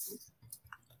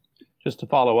 Just to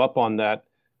follow up on that,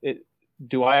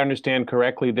 do I understand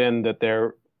correctly then that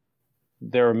there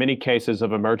are many cases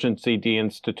of emergency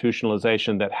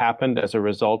deinstitutionalization that happened as a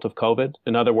result of COVID?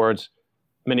 In other words,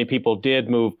 many people did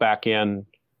move back in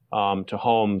to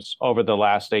homes over the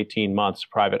last 18 months,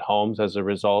 private homes, as a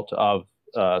result of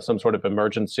some sort of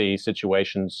emergency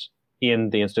situations in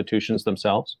the institutions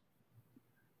themselves?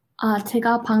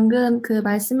 제가 방금 그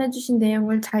말씀해주신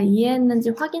내용을 잘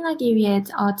이해했는지 확인하기 위해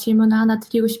질문을 하나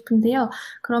드리고 싶은데요.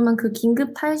 그러면 그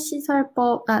긴급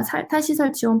탈시설법,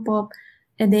 탈시설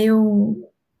지원법의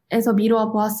내용에서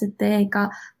미루어 보았을 때,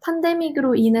 그러니까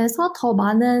팬데믹으로 인해서 더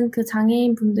많은 그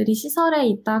장애인 분들이 시설에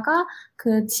있다가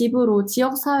그 집으로,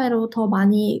 지역사회로 더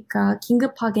많이, 그러니까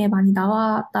긴급하게 많이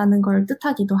나왔다는 걸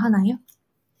뜻하기도 하나요?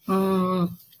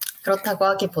 그렇다고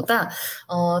하기보다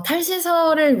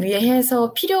탈시설을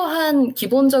위해서 필요한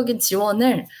기본적인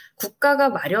지원을 국가가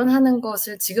마련하는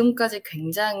것을 지금까지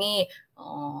굉장히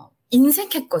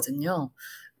인색했거든요.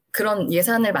 그런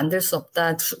예산을 만들 수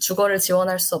없다, 주거를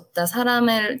지원할 수 없다,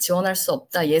 사람을 지원할 수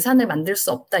없다, 예산을 만들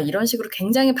수 없다, 이런 식으로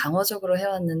굉장히 방어적으로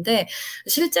해왔는데,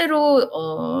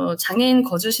 실제로 장애인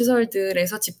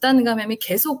거주시설들에서 집단 감염이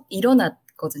계속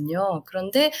일어났거든요.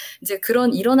 그런데 이제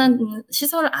그런 일어난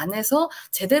시설 안에서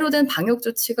제대로 된 방역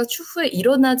조치가 추후에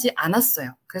일어나지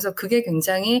않았어요. 그래서 그게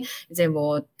굉장히 이제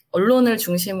언론을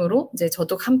중심으로 이제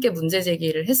저도 함께 문제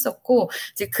제기를 했었고,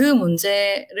 이제 그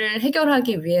문제를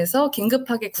해결하기 위해서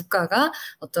긴급하게 국가가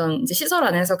어떤 이제 시설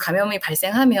안에서 감염이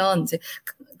발생하면 이제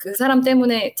그 사람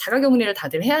때문에 자가격리를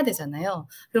다들 해야 되잖아요.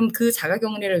 그럼 그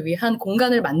자가격리를 위한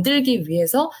공간을 만들기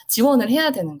위해서 지원을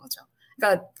해야 되는 거죠.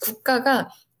 그러니까 국가가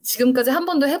지금까지 한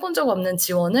번도 해본 적 없는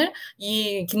지원을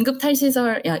이 긴급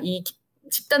탈시설, 이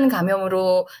집단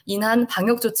감염으로 인한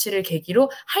방역 조치를 계기로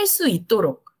할 수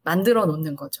있도록 만들어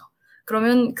놓는 거죠.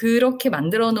 그러면 그렇게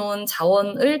만들어 놓은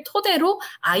자원을 토대로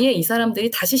아예 이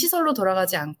사람들이 다시 시설로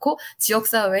돌아가지 않고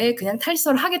지역사회에 그냥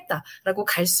탈시설을 하겠다라고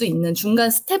갈 수 있는 중간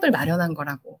스텝을 마련한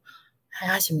거라고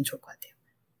하시면 좋을 것 같아요.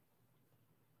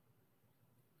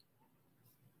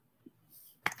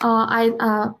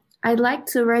 I'd like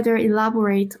to rather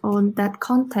elaborate on that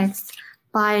context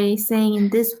by saying in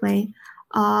this way.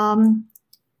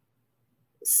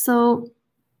 So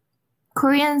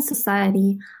Korean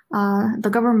society, the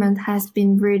government has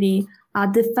been really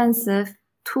defensive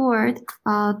toward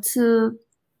to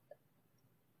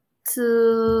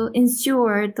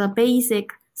ensure the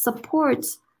basic support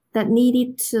that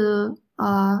needed to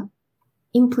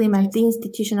implement the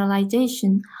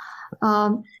institutionalization,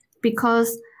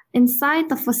 because inside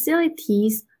the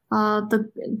facilities,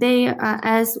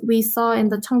 as we saw in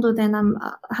the Cheongdo Daenam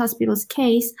Hospital's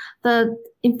case, the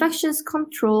infectious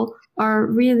control are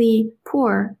really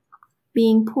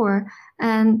being poor.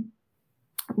 And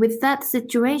with that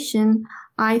situation,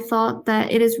 I thought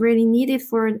that it is really needed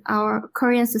for our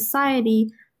Korean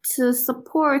society to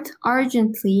support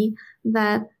urgently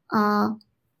that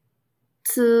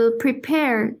to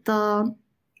prepare the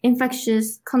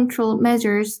infectious control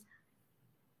measures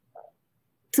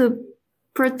to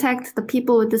protect the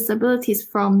people with disabilities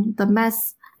from the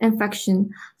mass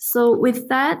infection. So with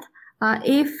that,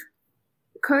 if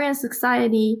Korean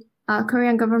society,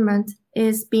 Korean government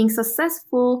is being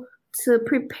successful to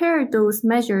prepare those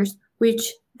measures,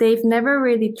 which they've never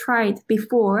really tried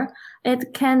before,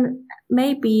 it can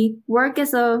maybe work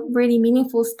as a really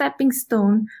meaningful stepping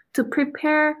stone to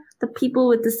prepare the people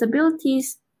with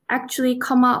disabilities actually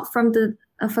come out from the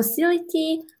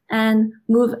facility and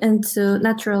move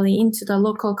naturally into the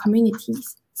local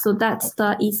communities. So that's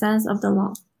the essence of the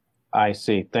law. I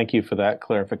see. Thank you for that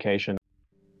clarification.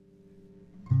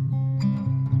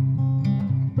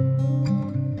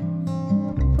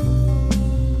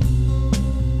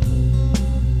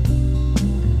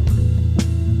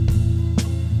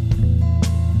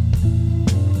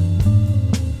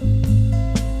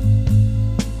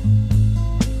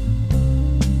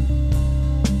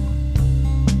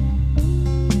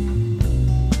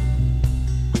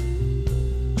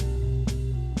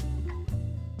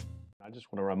 I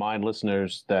just want to remind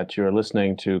listeners that you're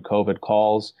listening to COVID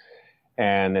Calls,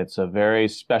 and it's a very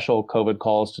special COVID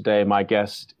Calls today. My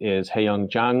guest is Hae-young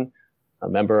Jang, a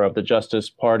member of the Justice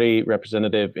Party,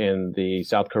 representative in the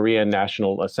South Korean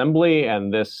National Assembly,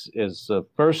 and this is the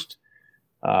first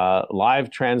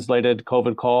live translated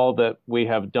COVID call that we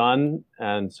have done,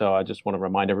 and so I just want to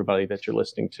remind everybody that you're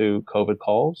listening to COVID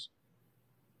Calls.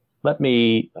 Let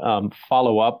me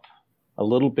follow up a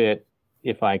little bit,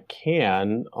 if I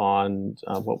can, on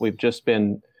what we've just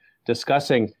been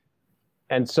discussing.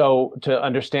 And so to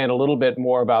understand a little bit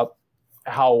more about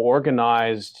how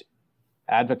organized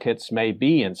advocates may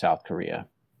be in South Korea.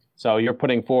 So you're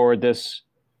putting forward this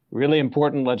really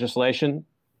important legislation,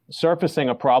 surfacing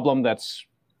a problem that's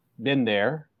been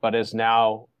there, but is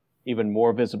now even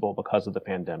more visible because of the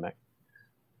pandemic.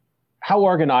 How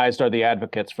organized are the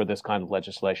advocates for this kind of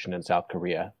legislation in South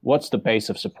Korea? What's the base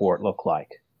of support look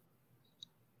like?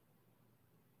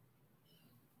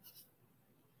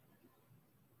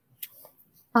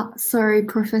 Sorry,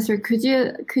 Professor, could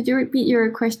you repeat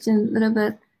your question a little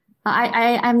bit?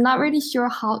 I'm not really sure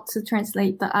how to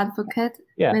translate the advocate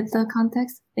with the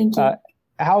context. Thank you.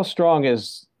 How strong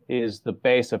is the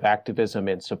base of activism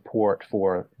in support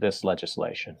for this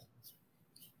legislation?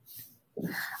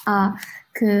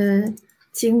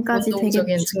 지금까지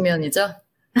운동적인 측면이죠.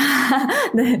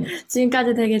 네,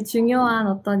 지금까지 되게 중요한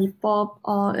어떤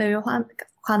입법을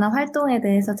관한 활동에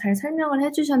대해서 잘 설명을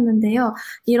해주셨는데요.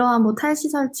 이러한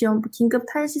탈시설 지원, 긴급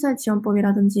탈시설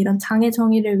지원법이라든지 이런 장애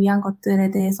정의를 위한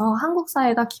것들에 대해서 한국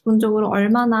사회가 기본적으로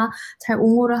얼마나 잘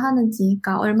옹호를 하는지,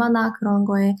 그러니까 얼마나 그런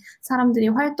거에 사람들이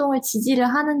활동을 지지를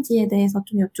하는지에 대해서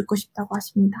좀 여쭙고 싶다고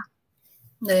하십니다.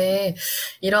 네,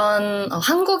 이런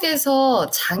한국에서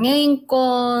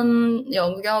장애인권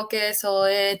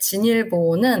영역에서의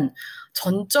진일보는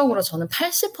전적으로 저는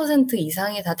 80%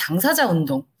 이상이 다 당사자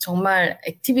운동, 정말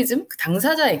액티비즘,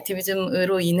 당사자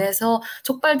액티비즘으로 인해서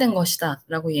촉발된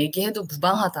것이다라고 얘기해도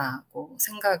무방하다고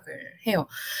생각을 해요.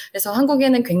 그래서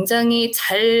한국에는 굉장히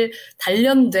잘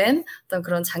단련된 어떤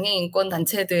그런 장애인 인권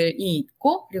단체들이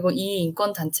있고, 그리고 이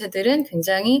인권 단체들은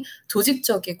굉장히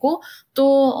조직적이고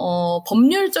또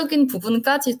법률적인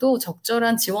부분까지도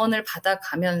적절한 지원을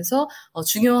받아가면서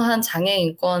중요한 장애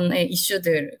인권의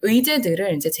이슈들,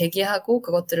 의제들을 이제 제기하고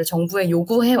그것들을 정부에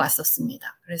요구해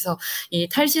왔었습니다. 그래서 이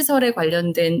탈시설에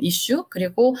관련된 이슈,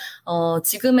 그리고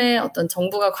지금의 어떤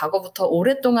정부가 과거부터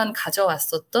오랫동안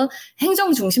가져왔었던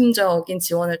행정 중심적인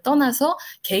지원을 떠나서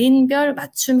개인별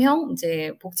맞춤형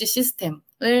이제 복지 시스템을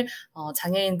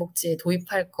장애인 복지에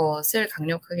도입할 것을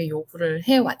강력하게 요구를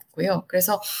해왔고요.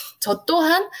 그래서 저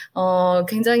또한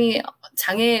굉장히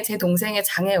제 동생의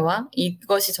장애와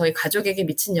이것이 저희 가족에게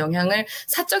미친 영향을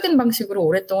사적인 방식으로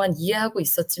오랫동안 이해하고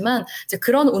있었지만 이제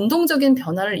그런 운동적인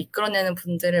변화를 이끌어내는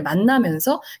분들을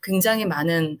만나면서 굉장히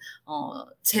많은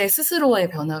제 스스로의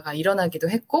변화가 일어나기도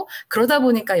했고 그러다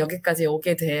보니까 여기까지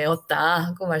오게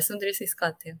되었다고 말씀드릴 수 있을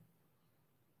것 같아요.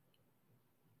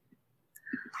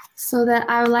 So that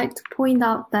I would like to point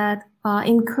out that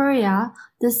in Korea,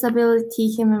 disability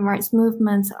human rights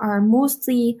movements are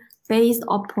mostly based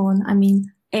upon,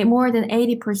 more than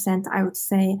 80%, I would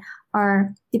say,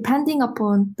 are depending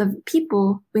upon the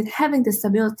people with having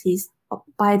disabilities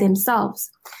by themselves.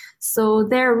 So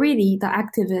they're really the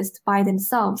activists by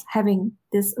themselves having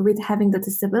the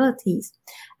disabilities.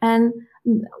 And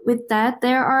with that,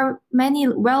 there are many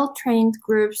well-trained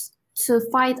groups to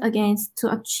fight against to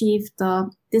achieve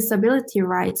the disability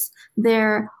rights.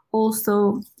 They're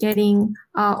also getting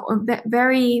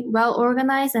very well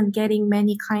organized and getting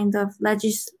many kind of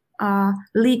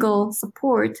legal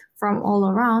support from all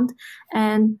around,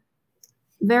 and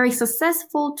very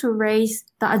successful to raise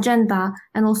the agenda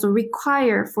and also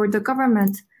require for the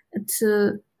government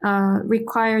to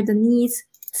require the needs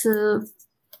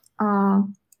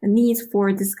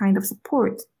for this kind of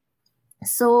support.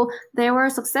 So they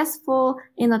were successful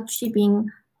in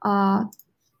achieving,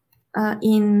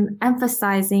 in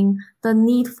emphasizing the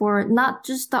need for not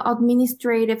just the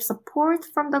administrative support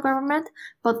from the government,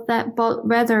 but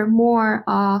rather more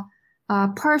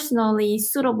personally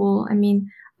suitable.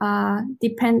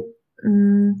 Different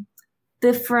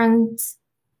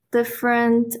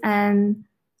and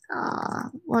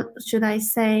what should I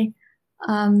say?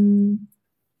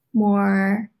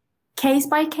 More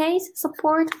case-by-case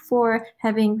support for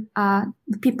having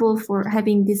people for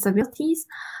having disabilities.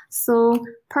 So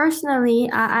personally,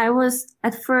 I was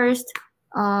at first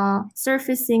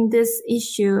surfacing this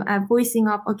issue, voicing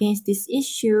up against this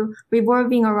issue,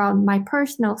 revolving around my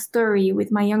personal story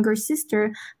with my younger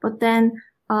sister. But then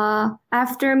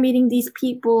after meeting these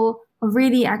people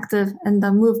really active in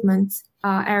the movement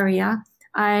area,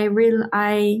 I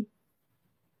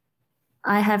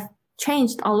have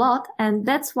changed a lot, and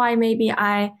that's why maybe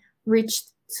I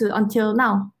reached to until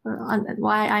now,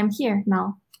 why I'm here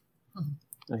now.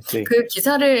 I see. 그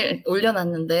기사를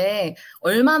올려놨는데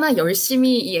얼마나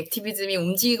열심히 이 액티비즘이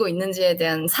움직이고 있는지에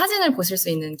대한 사진을 보실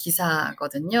수 있는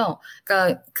기사거든요.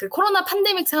 그러니까 그 코로나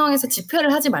팬데믹 상황에서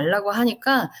집회를 하지 말라고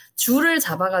하니까 줄을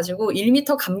잡아가지고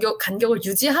 1m 간격을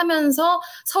유지하면서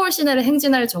서울 시내를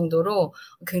행진할 정도로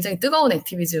굉장히 뜨거운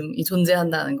액티비즘이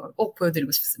존재한다는 걸 꼭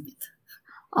보여드리고 싶습니다.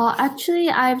 Actually,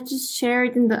 I've just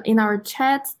shared in our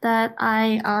chat that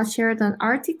I shared an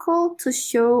article to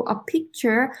show a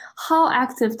picture how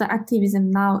active the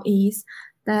activism now is.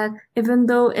 That even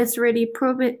though it's really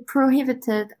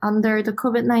prohibited under the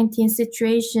COVID-19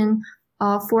 situation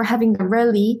for having a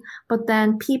rally, but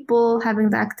then people having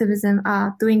the activism,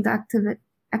 doing the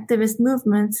activist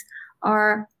movements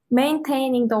are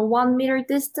maintaining the 1 meter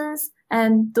distance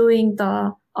and doing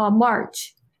the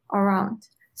march around.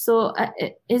 So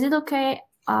is it okay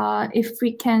if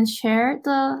we can share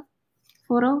the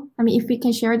photo? If we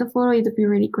can share the photo, it would be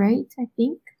really great, I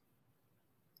think.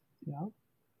 Yeah.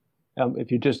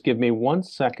 If you just give me 1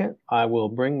 second, I will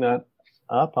bring that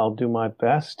up. I'll do my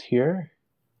best here.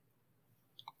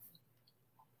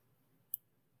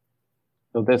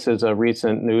 So this is a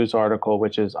recent news article,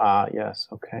 which is, yes,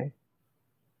 okay.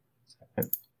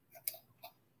 Second.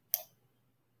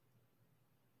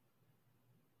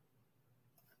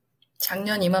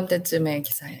 작년 이맘때쯤의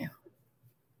기사예요.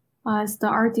 It's the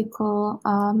article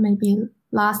maybe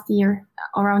last year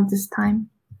around this time.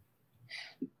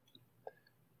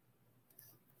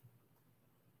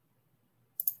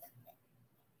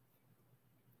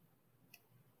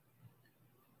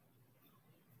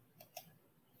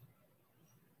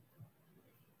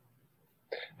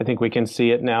 I think we can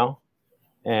see it now,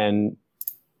 and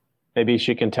maybe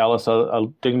she can tell us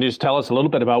just tell us a little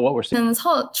bit about what we're seeing.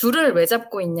 줄을 왜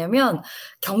잡고 있냐면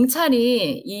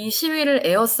경찰이 이 시위를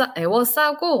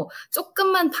에워싸고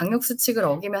조금만 방역 수칙을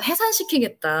어기면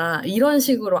해산시키겠다 이런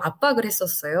식으로 압박을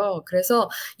했었어요. 그래서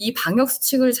이 방역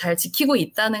수칙을 잘 지키고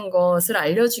있다는 것을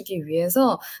알려주기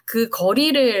위해서 그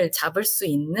거리를 잡을 수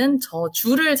있는 저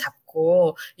줄을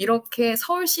잡고 이렇게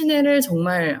서울 시내를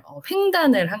정말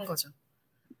횡단을 한 거죠.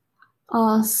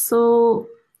 So,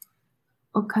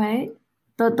 okay.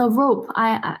 the rope.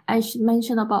 I should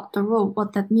mention about the rope,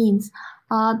 what that means.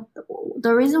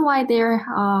 The reason why they're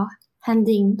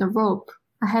handing the rope,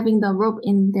 having the rope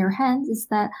in their hands, is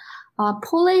that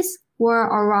police were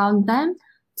around them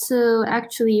to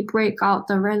actually break out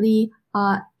the rally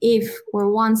if or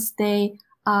once they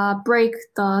break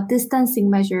the distancing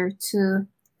measure to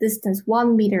distance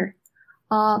 1 meter.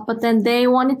 But then they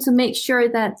wanted to make sure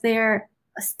that they're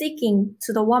sticking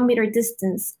to the 1 meter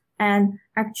distance and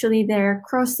actually they're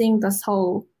crossing the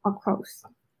Seoul across.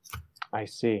 I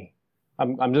see.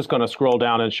 I'm just going to scroll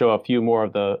down and show a few more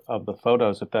of the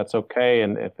photos, if that's okay.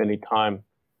 And if any time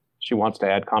she wants to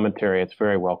add commentary, it's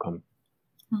very welcome.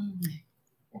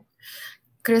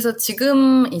 그래서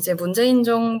지금 이제 문재인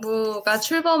정부가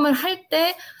출범을 할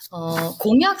때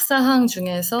공약 사항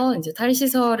중에서 이제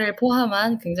탈시설을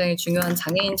포함한 굉장히 중요한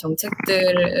장애인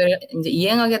정책들을 이제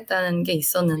이행하겠다는 게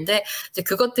있었는데 이제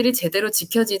그것들이 제대로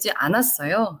지켜지지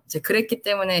않았어요. 이제 그랬기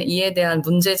때문에 이에 대한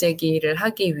문제 제기를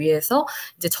하기 위해서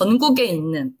이제 전국에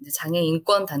있는 이제 장애인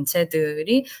인권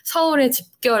단체들이 서울에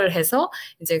집결해서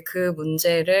이제 그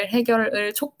문제를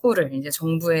해결을 촉구를 이제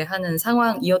정부에 하는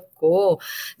상황이었고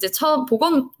이제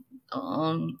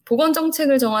보건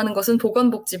정책을 정하는 것은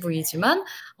보건복지부이지만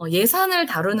예산을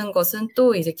다루는 것은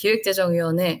또 이제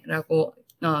기획재정위원회라고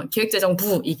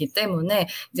기획재정부이기 때문에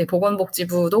이제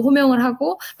보건복지부도 호명을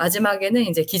하고 마지막에는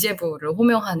이제 기재부를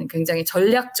호명하는 굉장히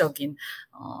전략적인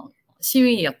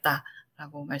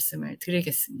시위였다라고 말씀을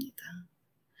드리겠습니다.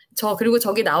 그리고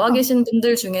저기 나와 계신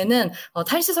분들 중에는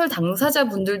탈시설 당사자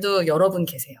분들도 여러 분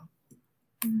계세요.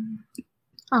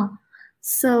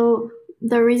 So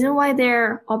the reason why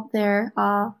they're up there,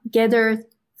 gathered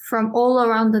from all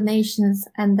around the nations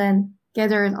and then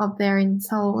gathered up there in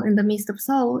Seoul, in the midst of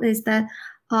Seoul, is that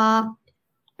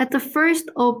at the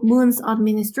first of Moon's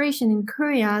administration in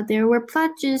Korea, there were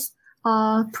pledges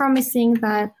promising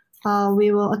that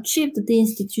we will achieve the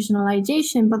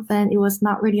deinstitutionalization, but then it was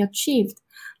not really achieved.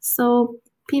 So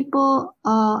people,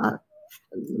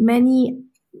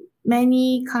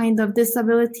 many kind of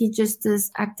disability justice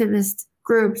activist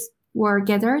groups were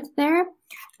gathered there.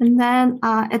 And then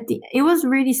it was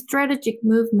really strategic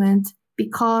movement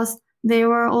because they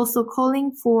were also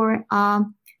calling for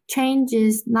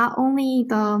changes, not only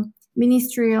the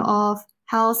Ministry of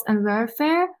Health and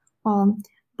Welfare,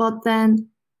 but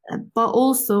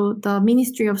also the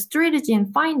Ministry of Strategy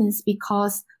and Finance,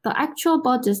 because the actual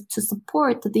budget to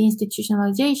support the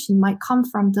deinstitutionalization might come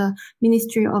from the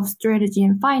Ministry of Strategy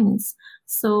and Finance.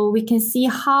 So we can see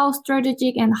how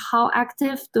strategic and how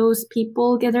active those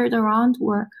people gathered around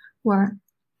were.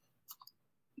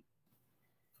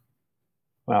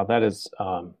 Wow, that is,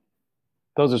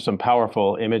 those are some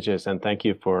powerful images, and thank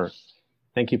you for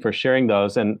sharing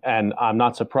those. And I'm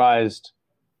not surprised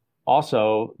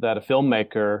also that a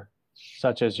filmmaker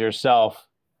such as yourself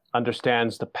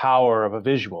understands the power of a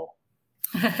visual.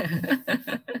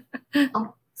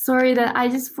 Sorry, that I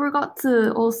just forgot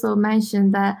to also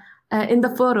mention that in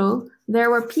the photo, there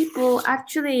were people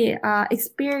actually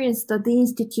experienced the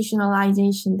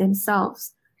deinstitutionalization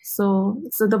themselves. So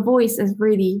the voice is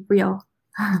really real.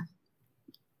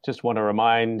 Just want to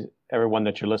remind everyone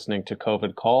that you're listening to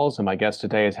COVID Calls, and my guest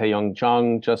today is Hae-young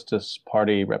Jung, Justice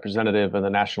Party representative in the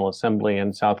National Assembly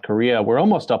in South Korea. We're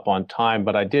almost up on time,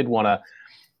 but I did want to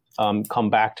come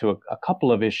back to a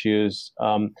couple of issues.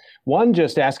 One,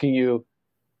 just asking you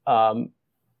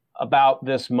about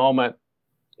this moment.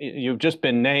 You've just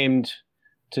been named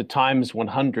to Times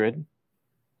 100.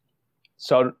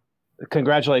 So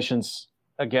congratulations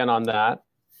again on that.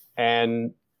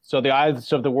 And so the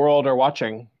eyes of the world are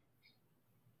watching.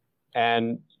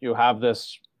 And you have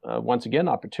this, once again,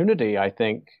 opportunity, I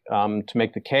think, to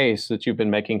make the case that you've been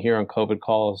making here on COVID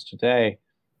Calls today.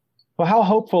 Well, how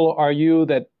hopeful are you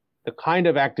that the kind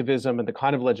of activism and the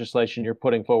kind of legislation you're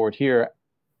putting forward here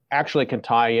actually can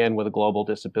tie in with a global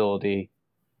disability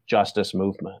justice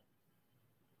movement?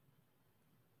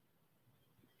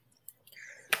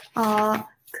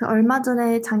 얼마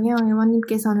전에 장혜영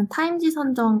의원님께서는 타임지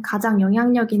선정 가장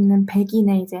영향력 있는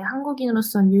 100인에 이제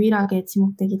한국인으로서는 유일하게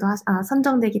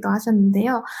선정되기도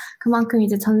하셨는데요. 그만큼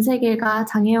이제 전 세계가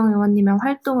장혜영 의원님의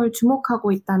활동을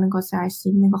주목하고 있다는 것을 알 수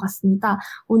있는 것 같습니다.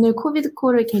 오늘 코비드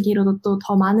콜을 계기로도 또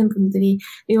더 많은 분들이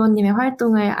의원님의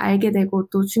활동을 알게 되고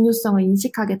또 중요성을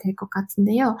인식하게 될 것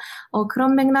같은데요.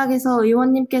 그런 맥락에서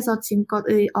의원님께서 지금껏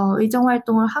의정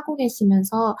활동을 하고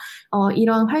계시면서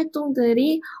이런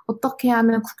활동들이 어떻게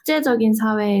하면 국제적인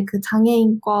사회의 그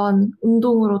장애인권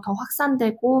운동으로 더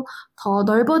확산되고 더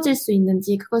넓어질 수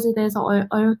있는지, 그것에 대해서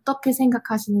어떻게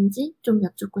생각하시는지 좀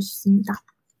여쭙고 싶습니다.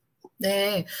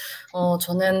 네,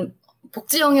 저는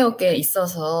복지 영역에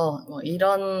있어서 뭐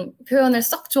이런 표현을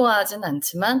썩 좋아하진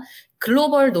않지만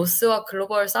글로벌 노스와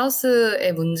글로벌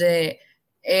사우스의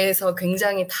문제에서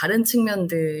굉장히 다른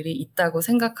측면들이 있다고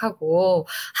생각하고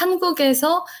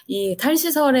한국에서 이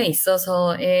탈시설에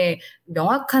있어서의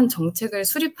명확한 정책을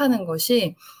수립하는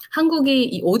것이 한국이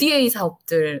이 ODA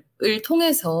사업들을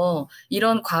통해서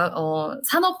이런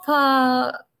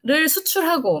산업화를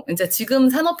수출하고 이제 지금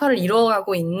산업화를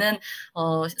이루어가고 있는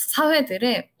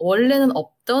사회들의 원래는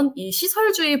없던 이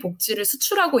시설주의 복지를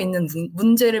수출하고 있는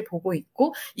문제를 보고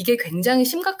있고 이게 굉장히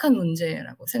심각한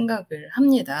문제라고 생각을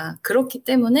합니다. 그렇기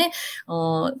때문에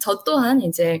저 또한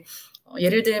이제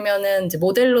예를 들면은 이제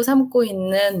모델로 삼고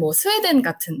있는 뭐 스웨덴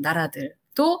같은 나라들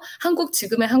또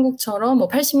지금의 한국처럼 뭐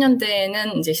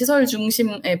 80년대에는 이제 시설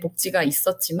중심의 복지가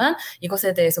있었지만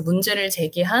이것에 대해서 문제를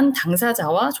제기한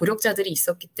당사자와 조력자들이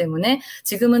있었기 때문에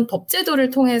지금은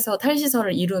법제도를 통해서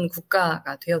탈시설을 이룬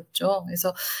국가가 되었죠.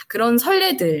 그래서 그런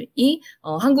선례들이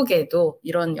한국에도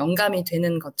이런 영감이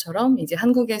되는 것처럼 이제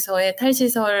한국에서의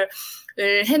탈시설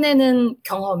을 해내는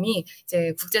경험이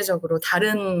이제 국제적으로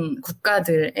다른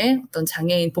국가들의 어떤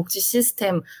장애인 복지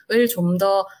시스템을 좀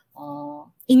더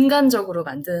인간적으로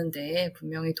만드는 데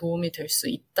분명히 도움이 될 수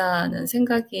있다는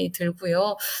생각이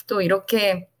들고요. 또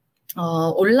이렇게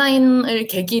온라인을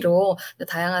계기로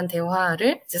다양한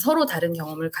대화를 이제 서로 다른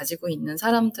경험을 가지고 있는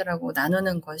사람들하고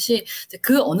나누는 것이 이제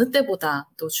그 어느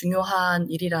때보다도 중요한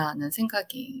일이라는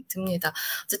생각이 듭니다.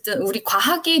 어쨌든 우리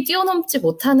과학이 뛰어넘지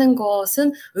못하는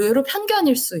것은 의외로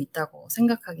편견일 수 있다고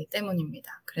생각하기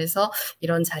때문입니다. 그래서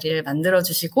이런 자리를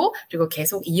만들어주시고 그리고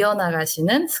계속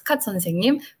이어나가시는 스캇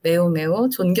선생님 매우 매우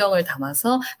존경을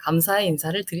담아서 감사의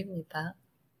인사를 드립니다.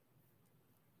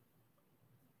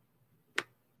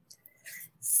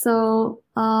 So,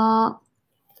 I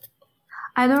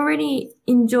don't really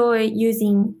enjoy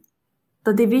using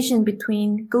the division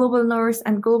between global north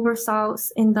and global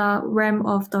south in the realm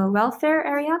of the welfare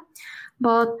area,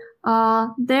 but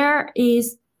there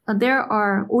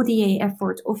are ODA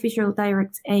efforts, official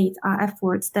direct aid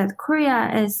efforts that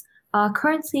Korea is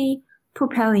currently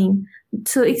propelling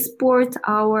to export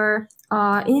our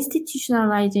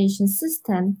institutionalization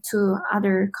system to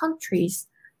other countries.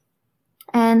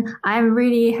 And I'm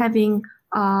really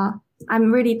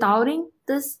doubting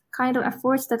this kind of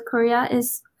efforts that Korea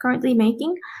is currently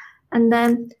making. And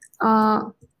then,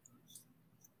 to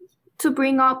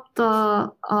bring up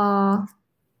the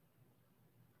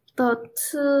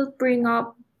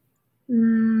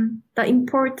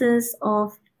importance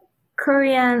of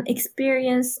Korean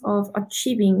experience of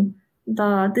achieving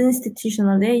the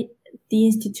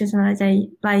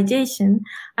deinstitutionalization,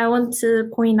 I want to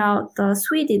point out the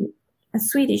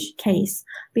Swedish case,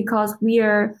 because we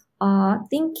are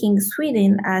thinking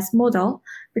Sweden as model,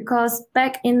 because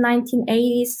back in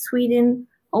 1980s, Sweden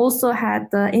also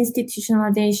had the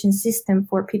institutionalization system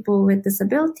for people with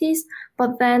disabilities,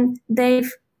 but then they've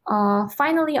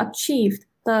finally achieved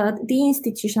the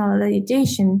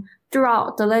deinstitutionalization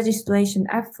throughout the legislation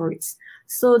efforts.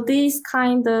 So these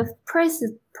kind of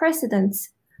precedents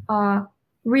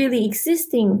really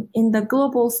existing in the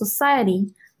global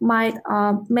society might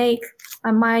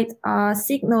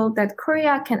signal that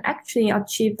Korea can actually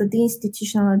achieve the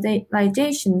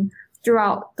deinstitutionalization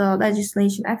throughout the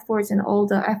legislation efforts and all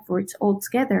the efforts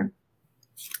altogether.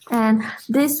 And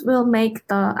this will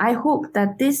I hope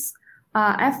that this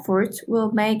effort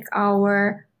will make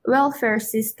our welfare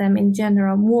system in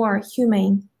general more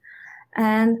humane.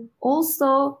 And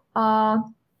also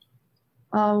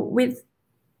with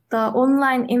the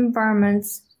online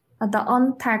environments, the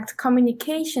untagged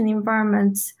communication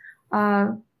environments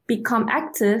become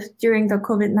active during the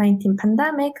COVID-19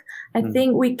 pandemic, I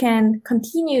think we can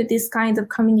continue this kind of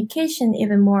communication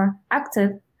even more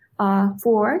active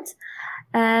forward.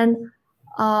 And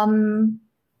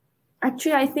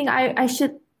actually, I think I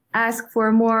should ask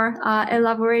for more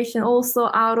elaboration also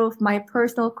out of my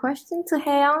personal question to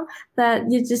Hae-young,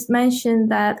 that you just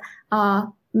mentioned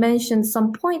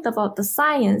some point about the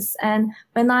science. And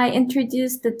when I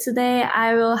introduced it today,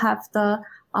 we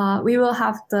will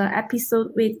have the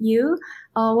episode with you.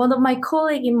 One of my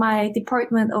colleagues in my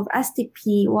department of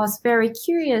STP was very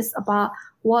curious about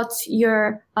what's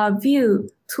your view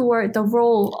toward the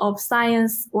role of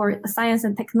science or science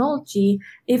and technology,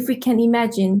 if we can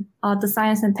imagine the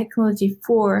science and technology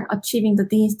for achieving the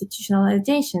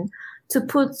deinstitutionalization. To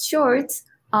put short,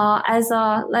 as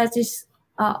a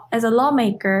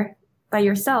lawmaker by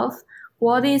yourself,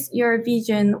 what is your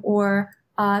vision or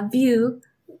view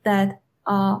that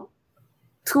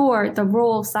toward the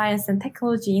role of science and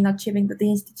technology in achieving the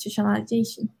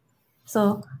deinstitutionalization?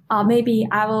 So maybe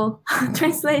I will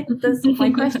translate this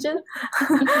my question.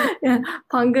 예,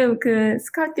 방금 그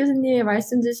스칼 교수님이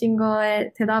말씀 주신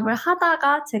거에 대답을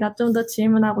하다가 제가 좀 더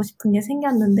질문하고 싶은 게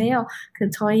생겼는데요. 그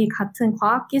저희 같은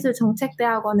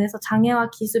과학기술정책대학원에서 장애와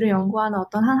기술을 연구하는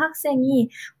어떤 한 학생이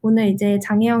오늘 이제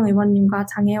장혜영 의원님과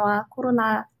장애와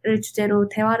코로나를 주제로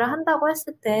대화를 한다고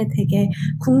했을 때 되게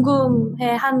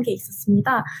궁금해한 게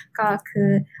있었습니다. 그러니까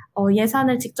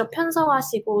예산을 직접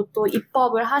편성하시고 또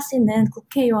입법을 하시는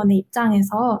국회의원의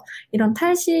입장에서 이런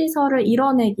탈시설을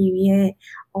이뤄내기 위해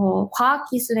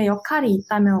과학기술의 역할이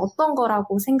있다면 어떤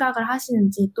거라고 생각을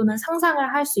하시는지 또는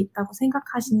상상을 할 수 있다고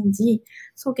생각하시는지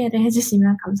소개를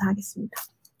해주시면 감사하겠습니다.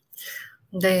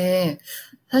 네,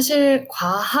 사실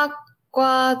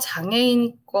과학과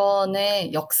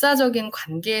장애인권의 역사적인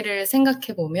관계를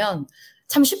생각해 보면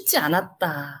참 쉽지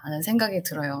않았다는 생각이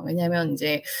들어요. 왜냐하면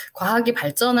이제 과학이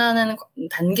발전하는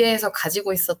단계에서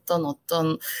가지고 있었던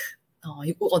어떤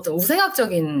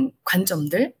우생학적인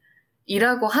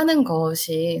관점들이라고 하는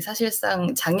것이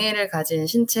사실상 장애를 가진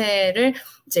신체를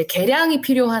이제 개량이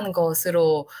필요한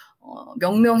것으로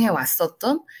명명해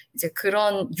왔었던 이제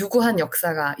그런 유구한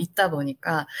역사가 있다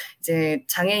보니까 이제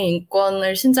장애인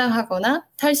인권을 신장하거나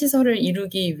탈시설을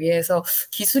이루기 위해서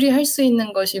기술이 할 수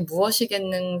있는 것이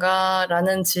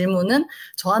무엇이겠는가라는 질문은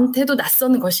저한테도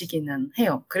낯선 것이기는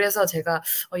해요. 그래서 제가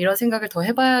이런 생각을 더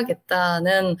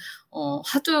해봐야겠다는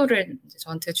화두를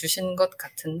저한테 주신 것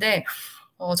같은데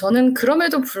저는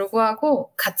그럼에도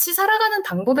불구하고 같이 살아가는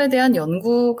방법에 대한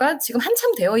연구가 지금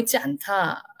한참 되어 있지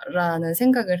않다라는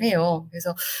생각을 해요.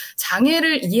 그래서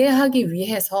장애를 이해하기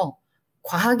위해서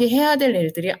과학이 해야 될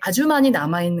일들이 아주 많이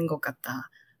남아있는 것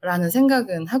같다라는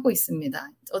생각은 하고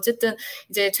있습니다. 어쨌든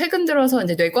이제 최근 들어서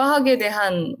이제 뇌과학에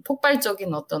대한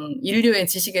폭발적인 어떤 인류의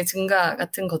지식의 증가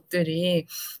같은 것들이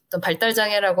어떤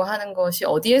발달장애라고 하는 것이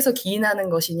어디에서 기인하는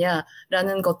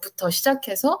것이냐라는 것부터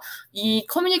시작해서 이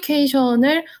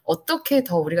커뮤니케이션을 어떻게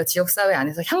더 우리가 지역사회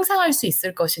안에서 향상할 수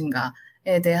있을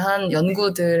것인가에 대한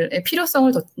연구들의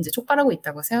필요성을 더 이제 촉발하고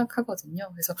있다고 생각하거든요.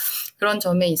 그래서 그런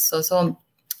점에 있어서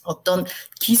어떤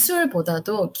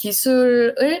기술보다도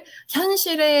기술을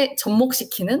현실에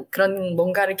접목시키는 그런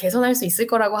뭔가를 개선할 수 있을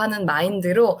거라고 하는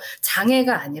마인드로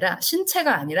장애가 아니라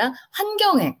신체가 아니라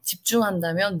환경에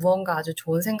집중한다면 무언가 아주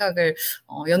좋은 생각을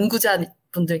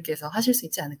연구자분들께서 하실 수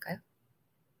있지 않을까요?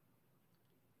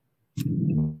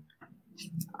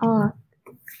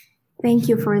 Thank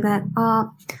you for that.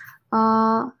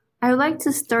 I would like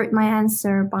to start my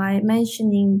answer by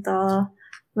mentioning the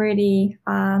really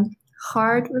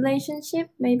hard relationship,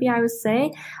 maybe I would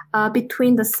say,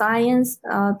 between the science,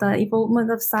 the evolvement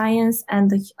of science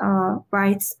and the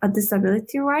rights,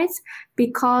 disability rights,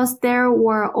 because there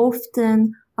were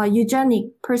often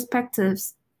eugenic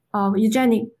perspectives,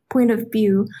 eugenic point of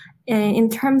view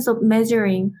in terms of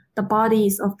measuring the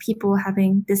bodies of people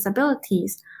having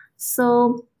disabilities.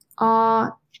 So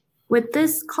with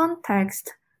this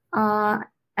context,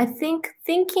 I think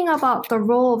thinking about the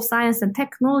role of science and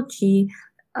technology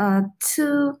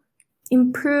to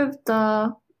improve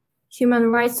the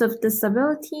human rights of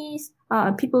disabilities,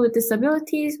 people with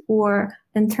disabilities, or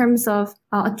in terms of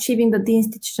achieving the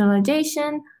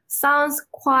deinstitutionalization, sounds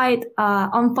quite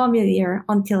unfamiliar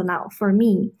until now for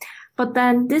me. But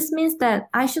then this means that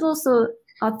I should also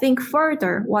think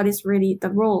further what is really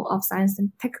the role of science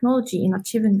and technology in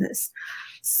achieving this.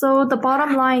 So the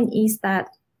bottom line is that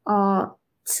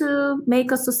to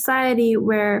make a society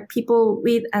where people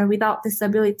with and without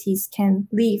disabilities can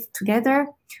live together,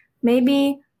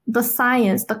 maybe the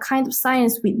science, the kind of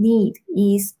science we need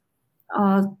is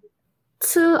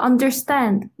to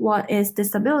understand what is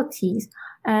disabilities.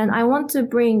 And I want to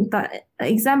bring the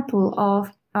example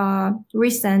of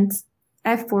recent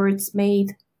efforts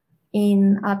being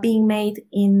made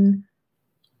in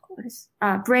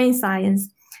brain science,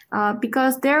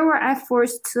 because there were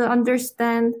efforts to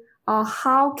understand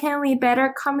how can we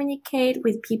better communicate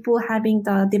with people having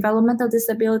the developmental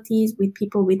disabilities, with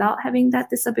people without having that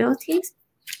disabilities.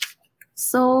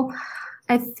 So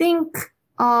I think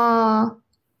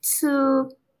to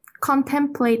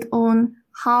contemplate on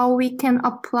how we can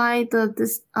apply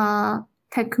this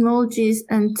technologies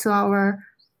into our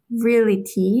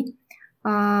reality,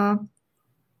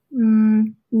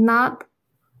 not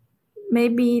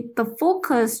maybe the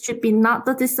focus should be not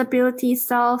the disability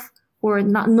itself, or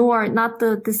not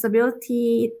the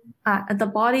disability, the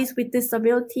bodies with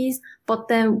disabilities, but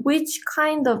then which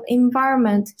kind of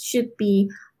environment should be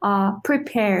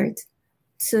prepared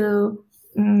to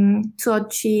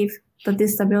achieve the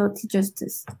disability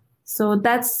justice. So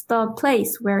that's the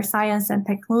place where science and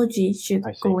technology should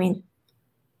go in.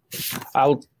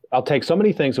 I'll I'll take so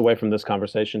many things away from this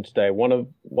conversation today. One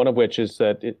of which is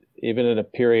that even in a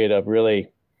period of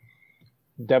really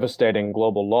devastating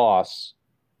global loss,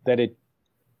 that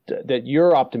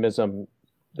your optimism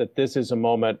that this is a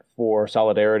moment for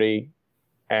solidarity,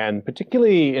 and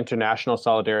particularly international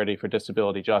solidarity for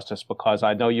disability justice, because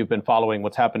I know you've been following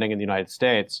what's happening in the United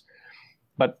States.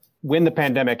 But when the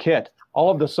pandemic hit, all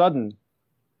of a sudden,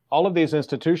 all of these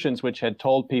institutions which had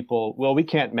told people, well, we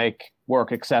can't make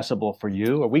work accessible for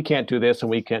you, or we can't do this and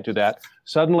we can't do that,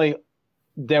 suddenly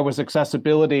there was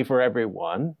accessibility for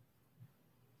everyone.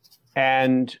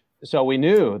 And so we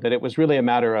knew that it was really a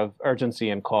matter of urgency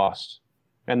and cost.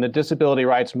 And the disability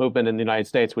rights movement in the United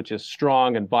States, which is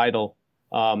strong and vital,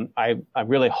 I'm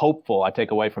really hopeful, I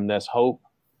take away from this hope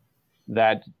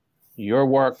that your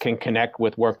work can connect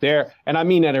with work there. And I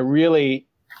mean at a really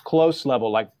close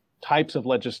level, like types of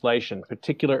legislation,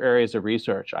 particular areas of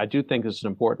research. I do think this is an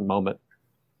important moment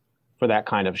for that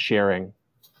kind of sharing.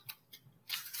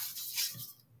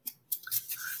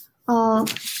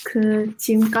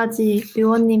 지금까지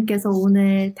의원님께서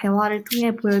오늘 대화를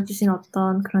통해 보여주신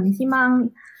어떤 그런 희망이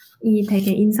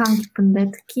되게 인상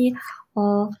깊은데, 특히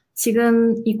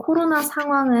지금 이 코로나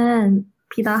상황은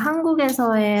비단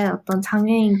한국에서의 어떤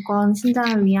장애 인권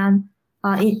신장을 위한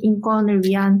인권을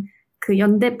위한 그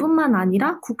연대뿐만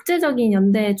아니라 국제적인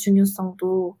연대의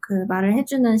중요성도 그 말을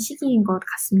해주는 시기인 것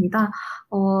같습니다.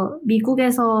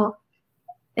 미국에서의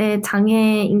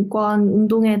장애 인권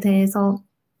운동에 대해서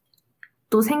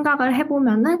또 생각을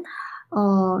해보면은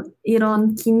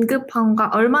이런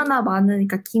긴급함과 얼마나 많은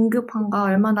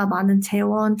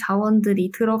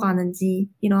자원들이 들어가는지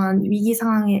이러한 위기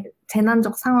상황에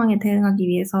재난적 상황에 대응하기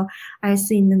위해서 알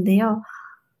수 있는데요.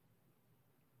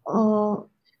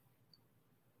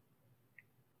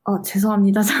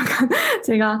 죄송합니다. 잠깐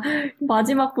제가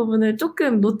마지막 부분을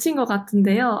조금 놓친 것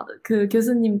같은데요. 그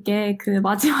교수님께 그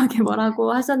마지막에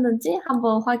뭐라고 하셨는지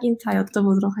한번 확인차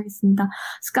여쭤보도록 하겠습니다.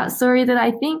 Scott, sorry that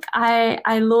I think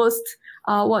I lost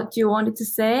what you wanted to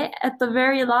say at the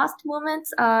very last moment,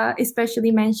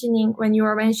 especially when you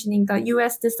were mentioning the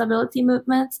U.S. disability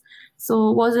movement.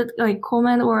 So was it like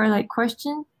comment or like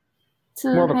question?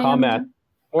 More of a comment.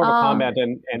 More of a comment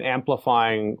and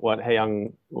amplifying what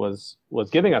Hae-young was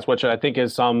giving us, which I think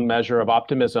is some measure of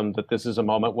optimism that this is a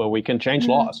moment where we can change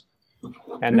laws.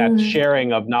 And that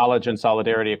sharing of knowledge and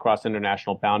solidarity across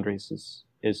international boundaries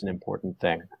is an important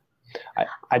thing.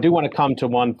 I do want to come to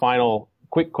one final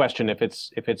quick question, if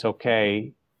it's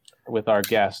okay with our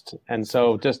guest. And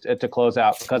so just to close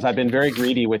out, because I've been very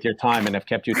greedy with your time and have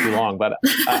kept you too long, but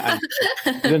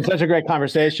it's been such a great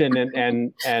conversation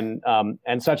and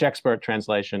such expert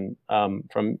translation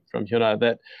from Hyuna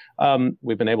that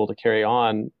we've been able to carry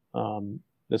on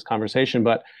this conversation.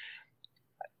 But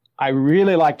I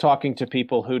really like talking to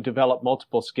people who develop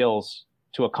multiple skills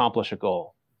to accomplish a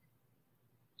goal.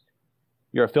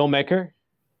 You're a filmmaker,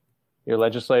 you're a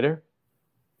legislator,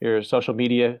 you're a social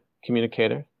media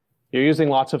communicator. You're using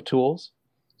lots of tools.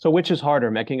 So which is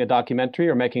harder, making a documentary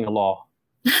or making a law?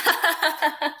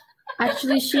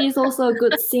 Actually, she's also a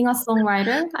good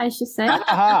singer-songwriter, I should say.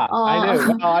 I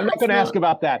knew. Well, I'm not going to ask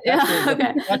about that.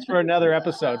 That's for another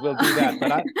episode. We'll do that.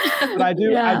 But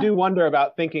I do wonder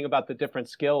about thinking about the different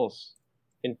skills.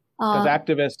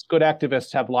 Because good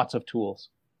activists have lots of tools.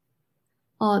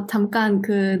 잠깐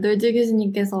그 널즈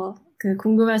교수님께서 그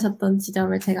궁금하셨던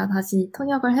지점을 제가 다시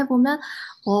통역을 해보면,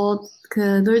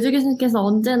 그 널즈 교수님께서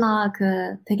언제나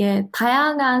그 되게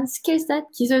다양한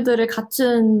스킬셋, 기술들을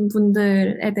갖춘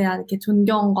분들에 대한 이렇게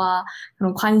존경과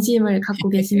그런 관심을 갖고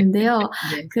계시는데요.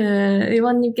 네. 그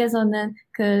의원님께서는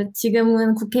그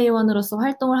지금은 국회의원으로서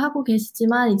활동을 하고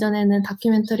계시지만 이전에는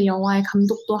다큐멘터리 영화의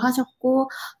감독도 하셨고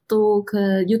또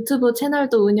그 유튜브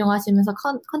채널도 운영하시면서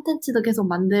컨텐츠도 계속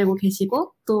만들고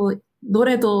계시고 또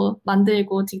노래도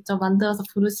만들고 직접 만들어서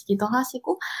부르시기도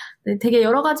하시고 네, 되게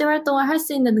여러 가지 활동을 할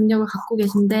수 있는 능력을 갖고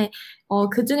계신데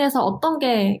그 중에서 어떤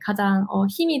게 가장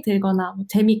힘이 들거나 뭐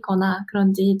재밌거나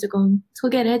그런지 조금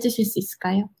소개를 해주실 수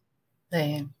있을까요?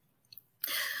 네.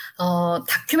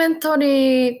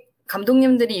 다큐멘터리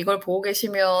감독님들이 이걸 보고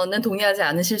계시면은 동의하지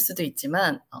않으실 수도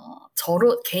있지만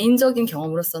저로 개인적인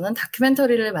경험으로서는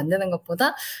다큐멘터리를 만드는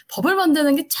것보다 법을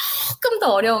만드는 게 조금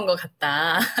더 어려운 것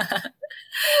같다는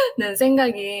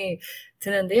생각이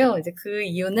드는데요. 이제 그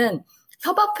이유는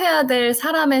협업해야 될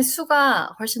사람의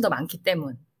수가 훨씬 더 많기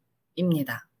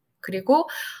때문입니다. 그리고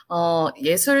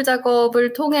예술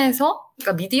작업을 통해서,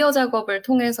 그러니까 미디어 작업을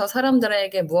통해서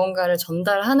사람들에게 무언가를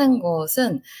전달하는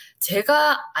것은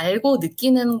제가 알고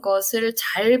느끼는 것을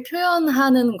잘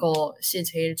표현하는 것이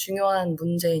제일 중요한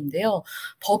문제인데요.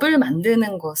 법을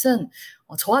만드는 것은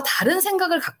저와 다른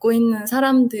생각을 갖고 있는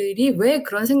사람들이 왜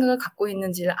그런 생각을 갖고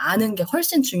있는지를 아는 게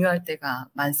훨씬 중요할 때가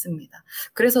많습니다.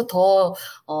 그래서 더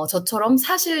저처럼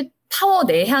사실 파워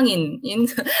내향인인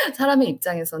사람의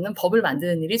입장에서는 법을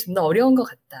만드는 일이 좀 더 어려운 것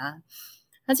같다.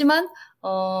 하지만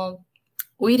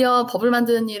오히려 법을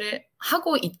만드는 일을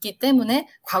하고 있기 때문에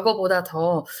과거보다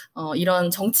더 이런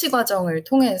정치 과정을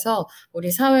통해서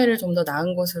우리 사회를 좀 더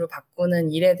나은 곳으로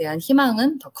바꾸는 일에 대한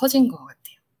희망은 더 커진 것 같아요.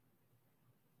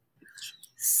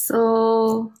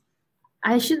 So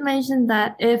I should mention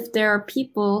that if there are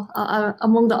people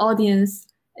among the audience,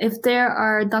 if there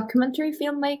are documentary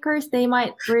filmmakers, they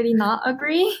might really not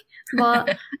agree.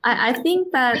 But I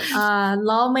think that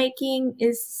lawmaking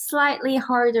is slightly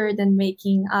harder than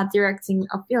directing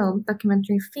a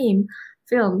documentary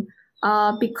film,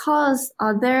 because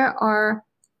there are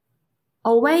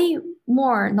a way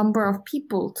more number of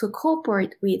people to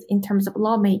cooperate with in terms of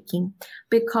lawmaking,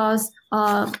 because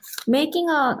making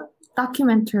a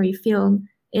documentary film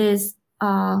is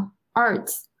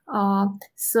art.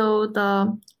 So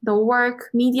the work,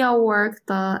 media work,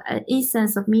 the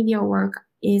essence of media work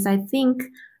is, I think,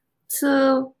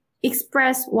 to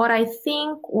express what I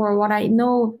think or what I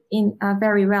know in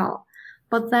very well.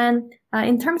 But then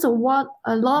in terms of what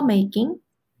lawmaking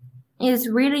is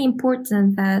really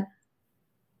important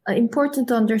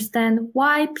to understand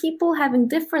why people having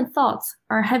different thoughts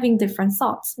are having different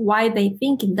thoughts, why they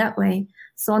think in that way.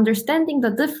 So understanding the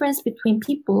difference between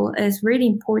people is really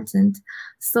important.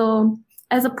 So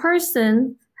as a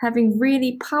person having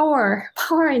really power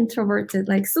introverted,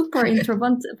 like super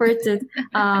introverted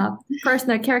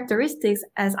personal characteristics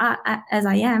as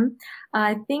I am,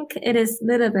 I think it is a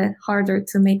little bit harder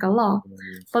to make a law.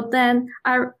 But then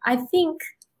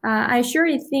I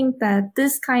surely think that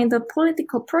this kind of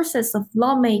political process of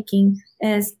lawmaking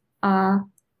is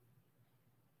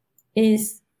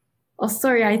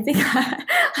sorry, I think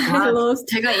I lost.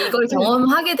 제가 이걸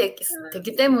경험하게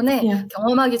됐기 때문에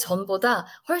경험하기 전보다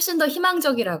훨씬 더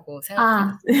희망적이라고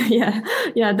생각해요.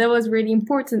 Yeah, that was really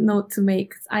important note to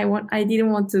make. I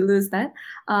didn't want to lose that.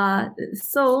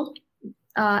 So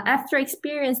after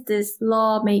experience this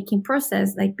lawmaking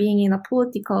process, like being in a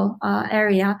political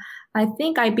area, I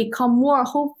think I become more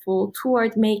hopeful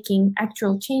toward making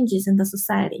actual changes in the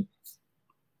society.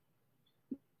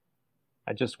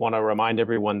 I just want to remind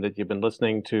everyone that you've been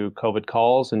listening to COVID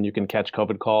Calls, and you can catch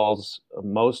COVID Calls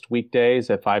most weekdays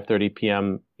at 5:30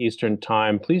 p.m. Eastern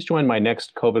Time. Please join my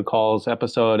next COVID Calls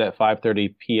episode at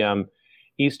 5:30 p.m.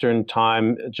 Eastern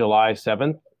Time, July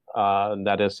 7th.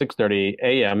 That is 6:30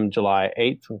 a.m. July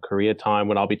 8th in Korea time,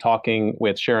 when I'll be talking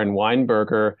with Sharon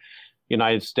Weinberger,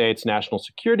 United States national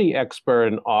security expert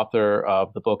and author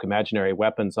of the book Imaginary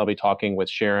Weapons. I'll be talking with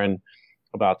Sharon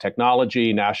about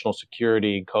technology, national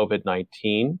security,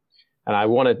 COVID-19. And I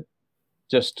want to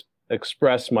just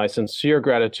express my sincere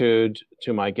gratitude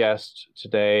to my guest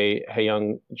today,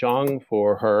 Hae-young Jung,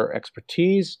 for her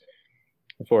expertise,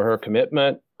 for her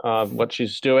commitment of what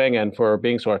she's doing, and for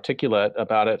being so articulate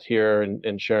about it here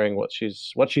and sharing what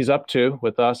she's up to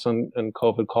with us on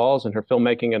COVID Calls, and her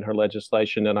filmmaking and her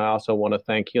legislation. And I also want to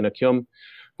thank Hyuna Kim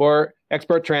for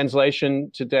expert translation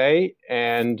today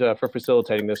and for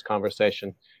facilitating this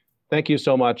conversation. Thank you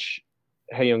so much,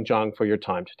 Hae-young Jung, for your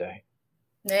time today.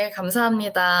 네,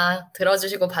 감사합니다.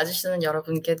 들어주시고 봐주시는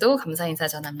여러분께도 감사 인사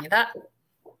전합니다.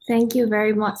 Thank you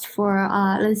very much for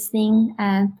listening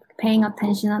and paying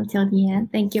attention until the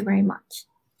end. Thank you very much.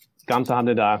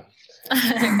 감사합니다.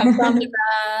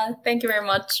 감사합니다. Thank you very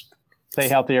much. Stay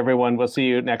healthy, everyone. We'll see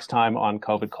you next time on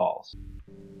COVID Calls.